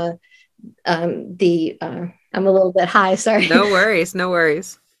I'm a little bit high, sorry. No worries.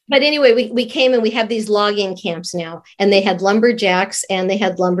 But anyway, we came and we have these logging camps now, and they had lumberjacks and they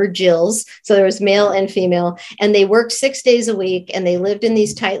had lumberjills. So there was male and female, and they worked 6 days a week, and they lived in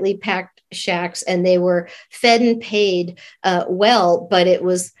these tightly packed shacks, and they were fed and paid well, but it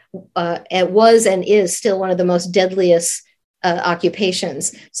was and is still one of the most deadliest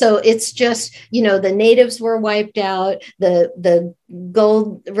occupations. So it's just, the natives were wiped out, the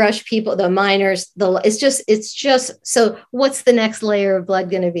gold rush people, the miners, it's just, so what's the next layer of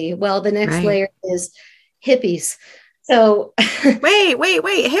blood going to be? Well, the next layer is hippies. So wait,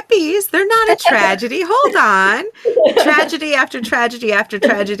 hippies, they're not a tragedy. Hold on. Tragedy after tragedy after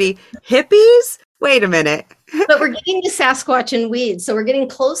tragedy. Hippies? Wait a minute. But we're getting to Sasquatch and weeds, so we're getting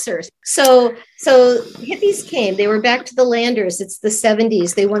closer. So hippies came. They were back to the landers. It's the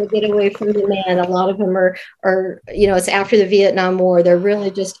 70s. They want to get away from the man. A lot of them are it's after the Vietnam War. They're really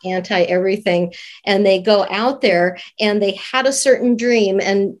just anti everything, and they go out there and they had a certain dream.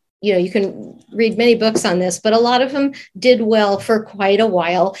 And you can read many books on this, but a lot of them did well for quite a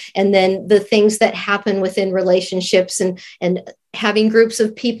while. And then the things that happen within relationships and having groups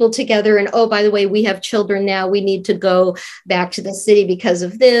of people together, and, oh, by the way, we have children now, we need to go back to the city because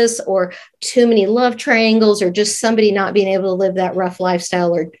of this, or too many love triangles, or just somebody not being able to live that rough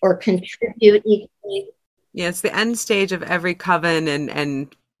lifestyle or contribute equally. Yeah, it's the end stage of every coven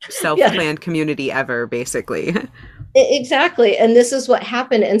and self-planned community ever, basically. Exactly. And this is what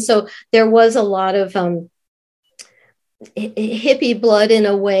happened. And so there was a lot of hippie blood in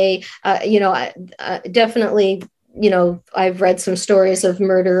a way. Definitely, I've read some stories of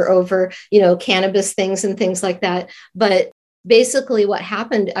murder over, cannabis things and things like that. But basically what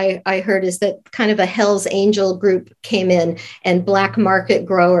happened, I heard, is that kind of a Hell's Angel group came in, and black market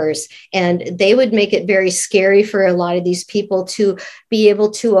growers, and they would make it very scary for a lot of these people to be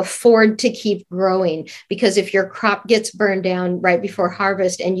able to afford to keep growing, because if your crop gets burned down right before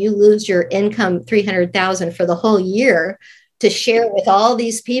harvest and you lose your income, $300,000 for the whole year to share with all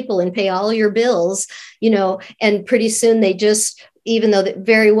these people and pay all your bills, and pretty soon they just, even though they're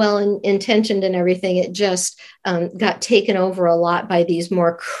very well intentioned and everything, it just got taken over a lot by these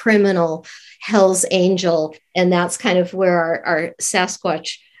more criminal Hell's Angel. And that's kind of where our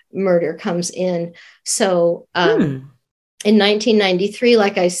Sasquatch murder comes in. So in 1993,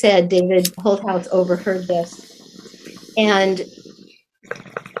 like I said, David Holthouse overheard this. And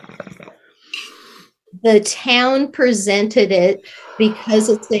the town presented it because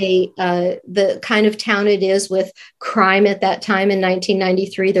it's the kind of town it is, with crime at that time in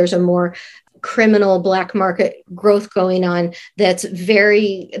 1993. There's a more criminal black market growth going on that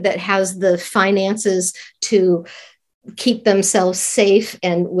has the finances to keep themselves safe,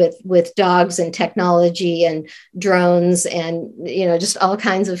 and with dogs and technology and drones and, just all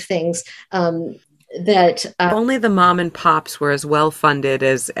kinds of things. That Only the mom and pops were as well funded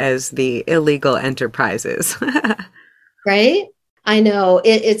as the illegal enterprises. right. I know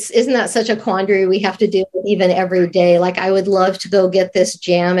isn't that such a quandary we have to deal with even every day? Like, I would love to go get this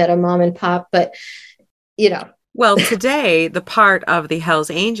jam at a mom and pop, but Well, today, the part of the Hells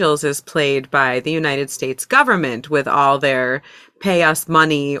Angels is played by the United States government with all their pay us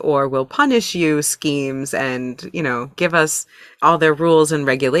money or we'll punish you schemes and, give us all their rules and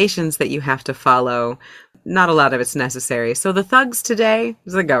regulations that you have to follow. Not a lot of it's necessary. So the thugs today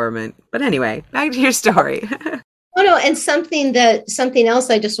is the government. But anyway, back to your story. Oh no, and something else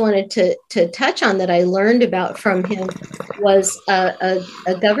I just wanted to touch on that I learned about from him was a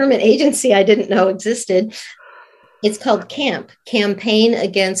government agency I didn't know existed. It's called CAMP, Campaign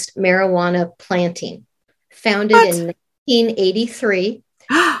Against Marijuana Planting, founded in 1983.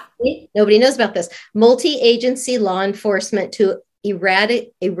 Nobody knows about this. Multi-agency law enforcement to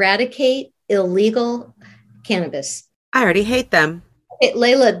eradicate illegal cannabis. I already hate them. Hey,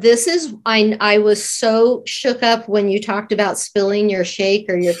 Layla, this is, I was so shook up when you talked about spilling your shake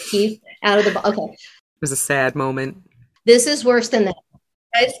or your keef out of the, okay. It was a sad moment. This is worse than that.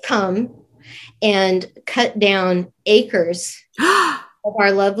 You guys come and cut down acres of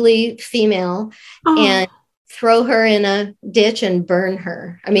our lovely female and throw her in a ditch and burn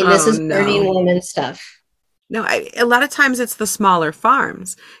her. I mean, this is burning woman stuff. No, a lot of times it's the smaller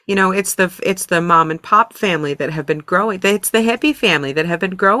farms. It's the mom and pop family that have been growing. It's the hippie family that have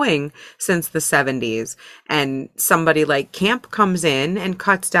been growing since the 70s. And somebody like Camp comes in and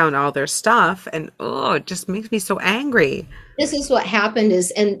cuts down all their stuff. And, it just makes me so angry. This is what happened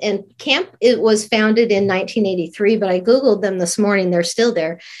and Camp, it was founded in 1983, but I Googled them this morning. They're still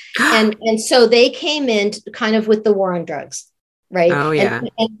there. And so they came in kind of with the war on drugs. Right. Oh, yeah.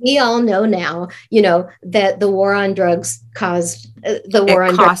 And we all know now, that the war on drugs caused the war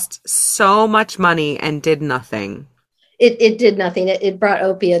on drugs. It cost so much money and did nothing. It did nothing. It brought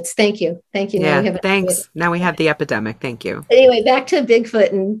opiates. Thank you. Yeah, thanks. Now we have the epidemic. Thank you. Anyway, back to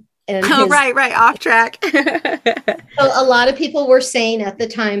Bigfoot and right. Off track. So a lot of people were saying at the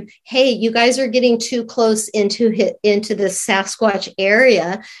time, hey, you guys are getting too close into the Sasquatch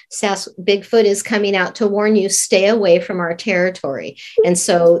area. Bigfoot is coming out to warn you, stay away from our territory. And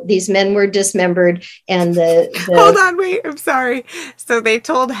so these men were dismembered and Hold on, wait, I'm sorry. So they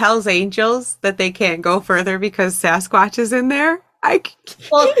told Hell's Angels that they can't go further because Sasquatch is in there? I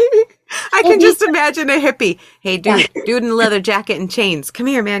can just imagine a hippie. Hey, dude in the leather jacket and chains. Come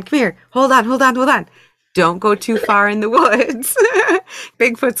here, man. Come here. Hold on. Don't go too far in the woods.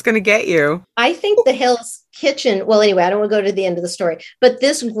 Bigfoot's going to get you. I think the Hell's Kitchen, well, anyway, I don't want to go to the end of the story, but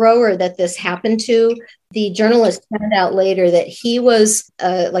this grower that this happened to, the journalist found out later that he was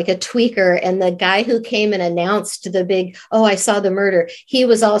like a tweaker. And the guy who came and announced the big, I saw the murder, he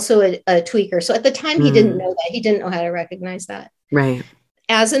was also a tweaker. So at the time, he didn't know that. He didn't know how to recognize that. Right.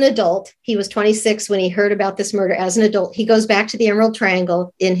 As an adult, he was 26 when he heard about this murder. As an adult, he goes back to the Emerald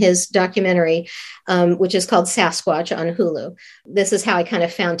Triangle in his documentary, which is called Sasquatch on Hulu. This is how I kind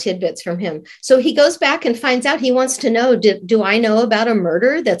of found tidbits from him. So he goes back and finds out, he wants to know, do I know about a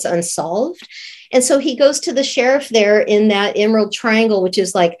murder that's unsolved? And so he goes to the sheriff there in that Emerald Triangle, which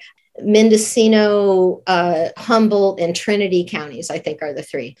is like Mendocino, Humboldt, and Trinity counties, I think are the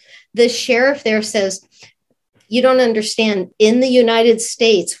three. The sheriff there says, you don't understand. In the United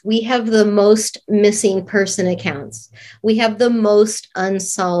States, we have the most missing person accounts. We have the most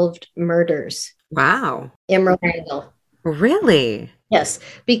unsolved murders. Wow. Emerald Triangle. Really? Yes,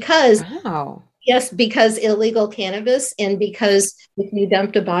 because wow. Yes, because illegal cannabis, and because if you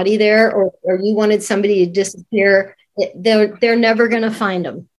dumped a body there or you wanted somebody to disappear, they're never going to find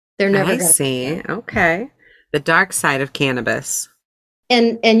them. They're never. I see. Okay. The dark side of cannabis.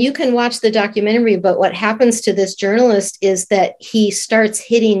 And you can watch the documentary, but what happens to this journalist is that he starts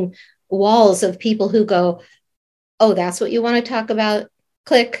hitting walls of people who go, oh, that's what you want to talk about?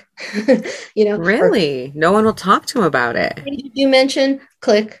 Click. Really? No one will talk to him about it. Did you mention?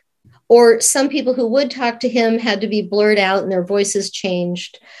 Click. Or some people who would talk to him had to be blurred out and their voices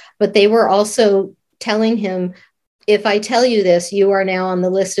changed. But they were also telling him, if I tell you this, you are now on the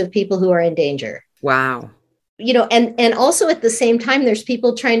list of people who are in danger. Wow. And also at the same time, there's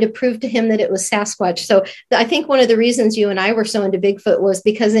people trying to prove to him that it was Sasquatch. So I think one of the reasons you and I were so into Bigfoot was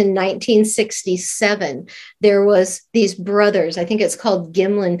because in 1967, there was these brothers, I think it's called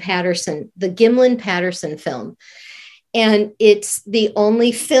Gimlin-Patterson, the Gimlin-Patterson film. And it's the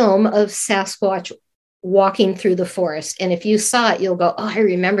only film of Sasquatch walking through the forest. And if you saw it, you'll go, oh, I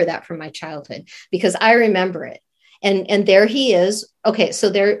remember that from my childhood because I remember it. And there he is. Okay,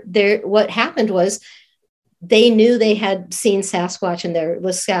 so what happened was they knew they had seen Sasquatch, and there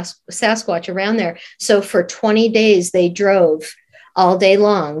was Sasquatch around there. So for 20 days, they drove all day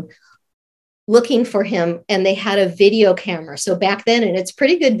long looking for him, and they had a video camera. So back then, and it's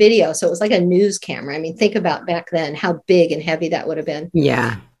pretty good video. So it was like a news camera. I mean, think about back then, how big and heavy that would have been.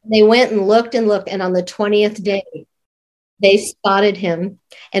 Yeah. They went and looked, and on the 20th day, they spotted him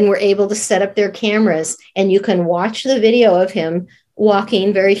and were able to set up their cameras, and you can watch the video of him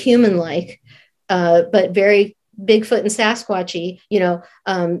walking very human-like, but very Bigfoot and Sasquatchy.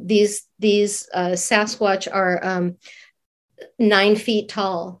 These Sasquatch are 9 feet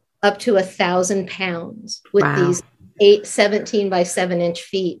tall, up to 1,000 pounds, with these 17 by 7 inch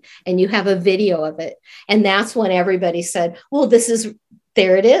feet. And you have a video of it. And that's when everybody said, well,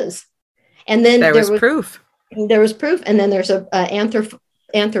 there it is. And then there was proof. There was proof. And then there's a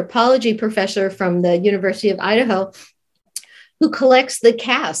anthropology professor from the University of Idaho who collects the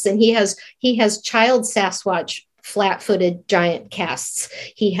casts, and he has child Sasquatch flat-footed giant casts.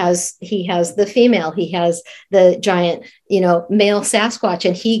 He has the female, he has the giant, male Sasquatch,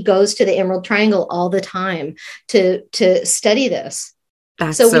 and he goes to the Emerald Triangle all the time to study this.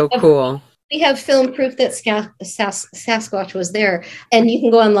 That's so cool. We have film proof that Sasquatch was there, and you can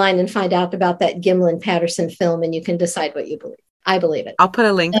go online and find out about that Gimlin-Patterson film, and you can decide what you believe. I believe it. I'll put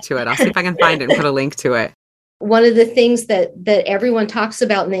a link to it. I'll see if I can find it and put a link to it. One of the things that everyone talks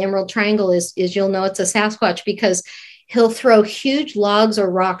about in the Emerald Triangle is you'll know it's a Sasquatch because he'll throw huge logs or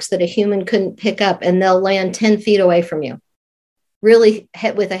rocks that a human couldn't pick up, and they'll land 10 feet away from you, really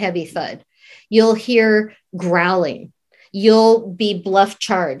with a heavy thud. You'll hear growling. You'll be bluff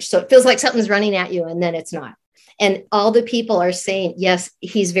charged. So it feels like something's running at you, and then it's not. And all the people are saying, yes,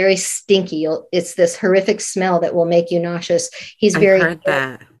 he's very stinky. It's this horrific smell that will make you nauseous. I've heard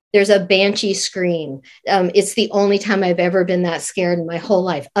that. There's a banshee scream. It's the only time I've ever been that scared in my whole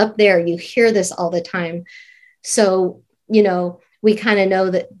life. Up there, you hear this all the time. So, we kind of know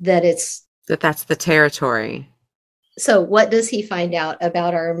that that's the territory. So what does he find out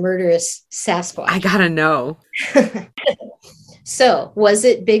about our murderous Sasquatch? I gotta know. So was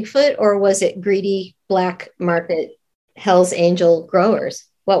it Bigfoot, or was it greedy black market Hell's Angel growers?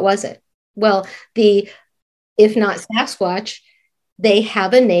 What was it? Well, if not Sasquatch, they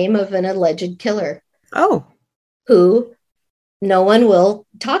have a name of an alleged killer. Oh. Who no one will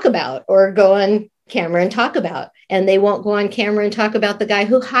talk about or go on camera and talk about. And they won't go on camera and talk about the guy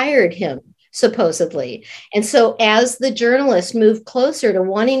who hired him, supposedly. And so as the journalist moved closer to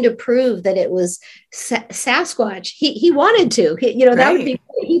wanting to prove that it was Sasquatch, he wanted to, that would be,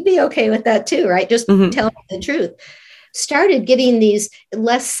 he'd be okay with that too, right? Just tell me the truth. Started getting these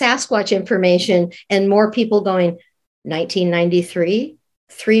less Sasquatch information and more people going, 1993,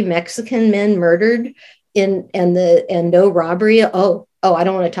 3 Mexican men murdered and no robbery. Oh, I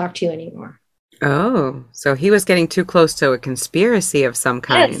don't want to talk to you anymore. Oh, so he was getting too close to a conspiracy of some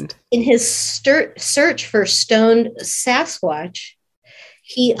kind. Yes. In his search for stoned Sasquatch,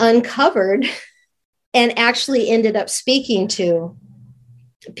 he uncovered and actually ended up speaking to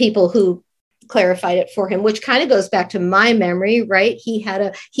people who clarified it for him, which kind of goes back to my memory, right? He had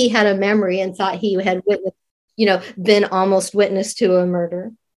a memory and thought he had witnessed, been almost witness to a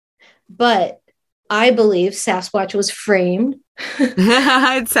murder. But I believe Sasquatch was framed.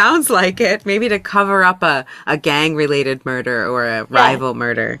 It sounds like it. Maybe to cover up a gang-related murder or a rival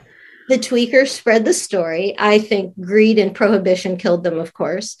murder. The tweakers spread the story. I think greed and prohibition killed them, of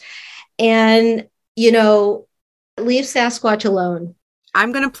course. And, leave Sasquatch alone.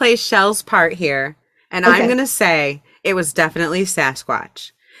 I'm going to play Shell's part here, and I'm going to say it was definitely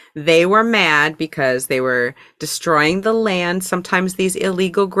Sasquatch. They were mad because they were destroying the land. Sometimes these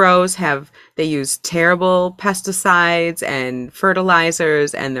illegal grows they use terrible pesticides and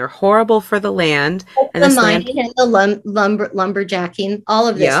fertilizers, and they're horrible for the land. And the mining and the lumberjacking, all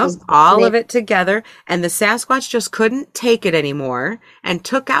of this. All of it together. And the Sasquatch just couldn't take it anymore and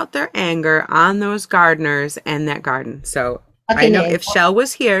took out their anger on those gardeners and that garden. So I know if Shell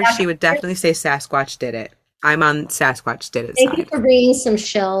was here, she would definitely say Sasquatch did it. I'm on Sasquatch did it. Thank you for bringing some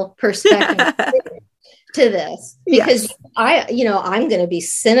Shell perspective to this, because I'm going to be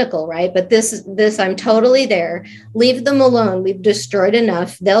cynical, right? But this, I'm totally there. Leave them alone. We've destroyed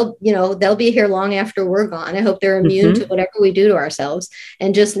enough. They'll be here long after we're gone. I hope they're immune to whatever we do to ourselves,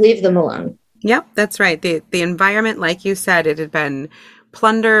 and just leave them alone. Yep, that's right. The environment, like you said, it had been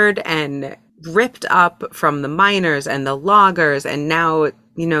plundered and ripped up from the miners and the loggers, and now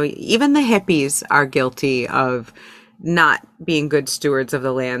even the hippies are guilty of not being good stewards of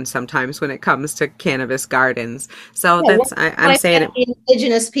the land sometimes when it comes to cannabis gardens. So I'm saying it.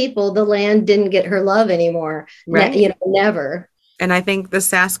 Indigenous people, the land didn't get her love anymore. Right. Never. And I think the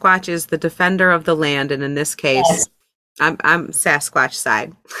Sasquatch is the defender of the land. And in this case, yes. I'm Sasquatch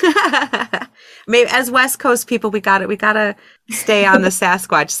side. Maybe as West Coast people, we gotta stay on the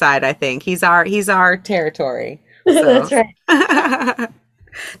Sasquatch side. I think he's our territory. So. That's right.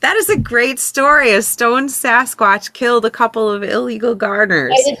 That is a great story. A stone Sasquatch killed a couple of illegal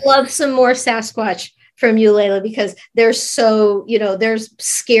gardeners. I would love some more Sasquatch from you, Layla, because there's scarier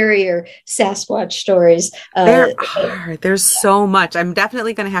Sasquatch stories. There's so much. I'm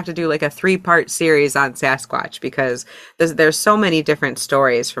definitely going to have to do like a 3-part series on Sasquatch because there's so many different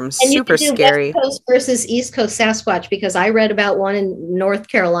stories from super scary. West Coast versus East Coast Sasquatch, because I read about one in North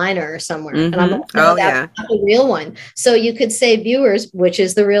Carolina or somewhere, and I'm like, no, that's not the real one. So you could say, viewers, which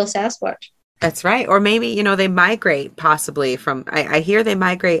is the real Sasquatch? That's right. Or maybe, they migrate possibly from, I hear they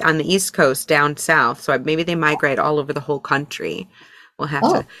migrate on the East Coast down south. So maybe they migrate all over the whole country. We'll have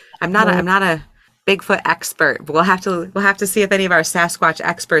to, I'm not a Bigfoot expert, but we'll have to see if any of our Sasquatch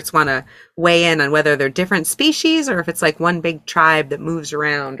experts want to weigh in on whether they're different species or if it's like one big tribe that moves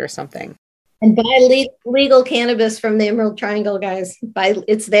around or something. And buy legal cannabis from the Emerald Triangle, guys.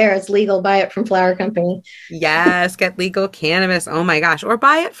 It's there. It's legal. Buy it from Flower Company. Yes, get legal cannabis. Oh my gosh. Or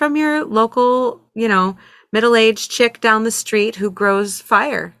buy it from your local, middle-aged chick down the street who grows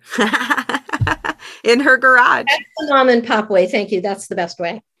fire in her garage. That's the mom and pop way. Thank you. That's the best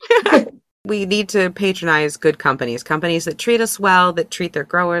way. We need to patronize good companies that treat us well, that treat their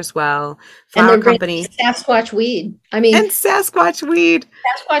growers well. Flower company. Sasquatch weed. And Sasquatch weed.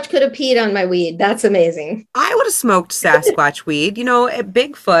 Sasquatch could have peed on my weed. That's amazing. I would have smoked Sasquatch weed. At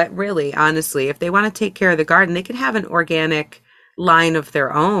Bigfoot, really, honestly, if they want to take care of the garden, they could have an organic line of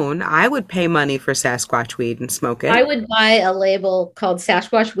their own. I would pay money for Sasquatch weed and smoke it. I would buy a label called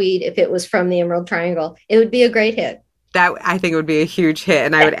Sasquatch weed if it was from the Emerald Triangle. It would be a great hit. That I think it would be a huge hit,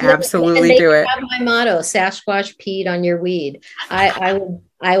 and I would absolutely do it. Have my motto: Sasquatch peed on your weed. I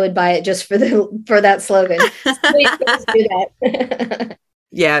would buy it just for that slogan. Please do that.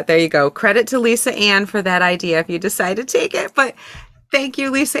 Yeah, there you go. Credit to Lisa Ann for that idea if you decide to take it. But thank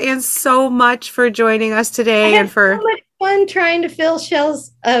you, Lisa Ann, so much for joining us today and for so much fun trying to fill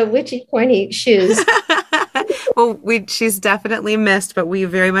Shell's witchy pointy shoes. Well, she's definitely missed, but we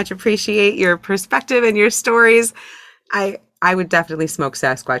very much appreciate your perspective and your stories. I would definitely smoke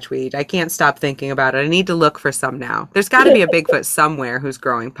Sasquatch weed. I can't stop thinking about it. I need to look for some now. There's got to be a Bigfoot somewhere who's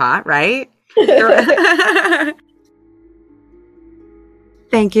growing pot, right?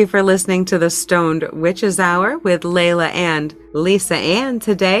 Thank you for listening to the Stoned Witches Hour with Layla and Lisa Ann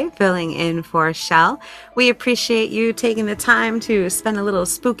today, filling in for Shell. We appreciate you taking the time to spend a little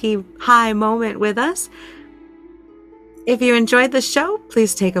spooky high moment with us. If you enjoyed the show,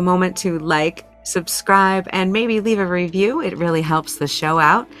 please take a moment to subscribe, and maybe leave a review. It really helps the show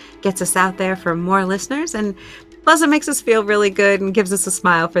out, gets us out there for more listeners, and plus it makes us feel really good and gives us a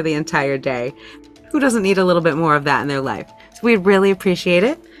smile for the entire day. Who doesn't need a little bit more of that in their life? So we'd really appreciate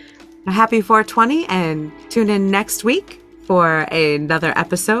it. Happy 420, and tune in next week for another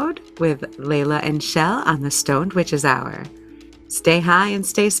episode with Layla and Shell on the Stoned Witches Hour. Stay high and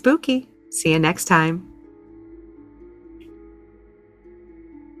stay spooky. See you next time.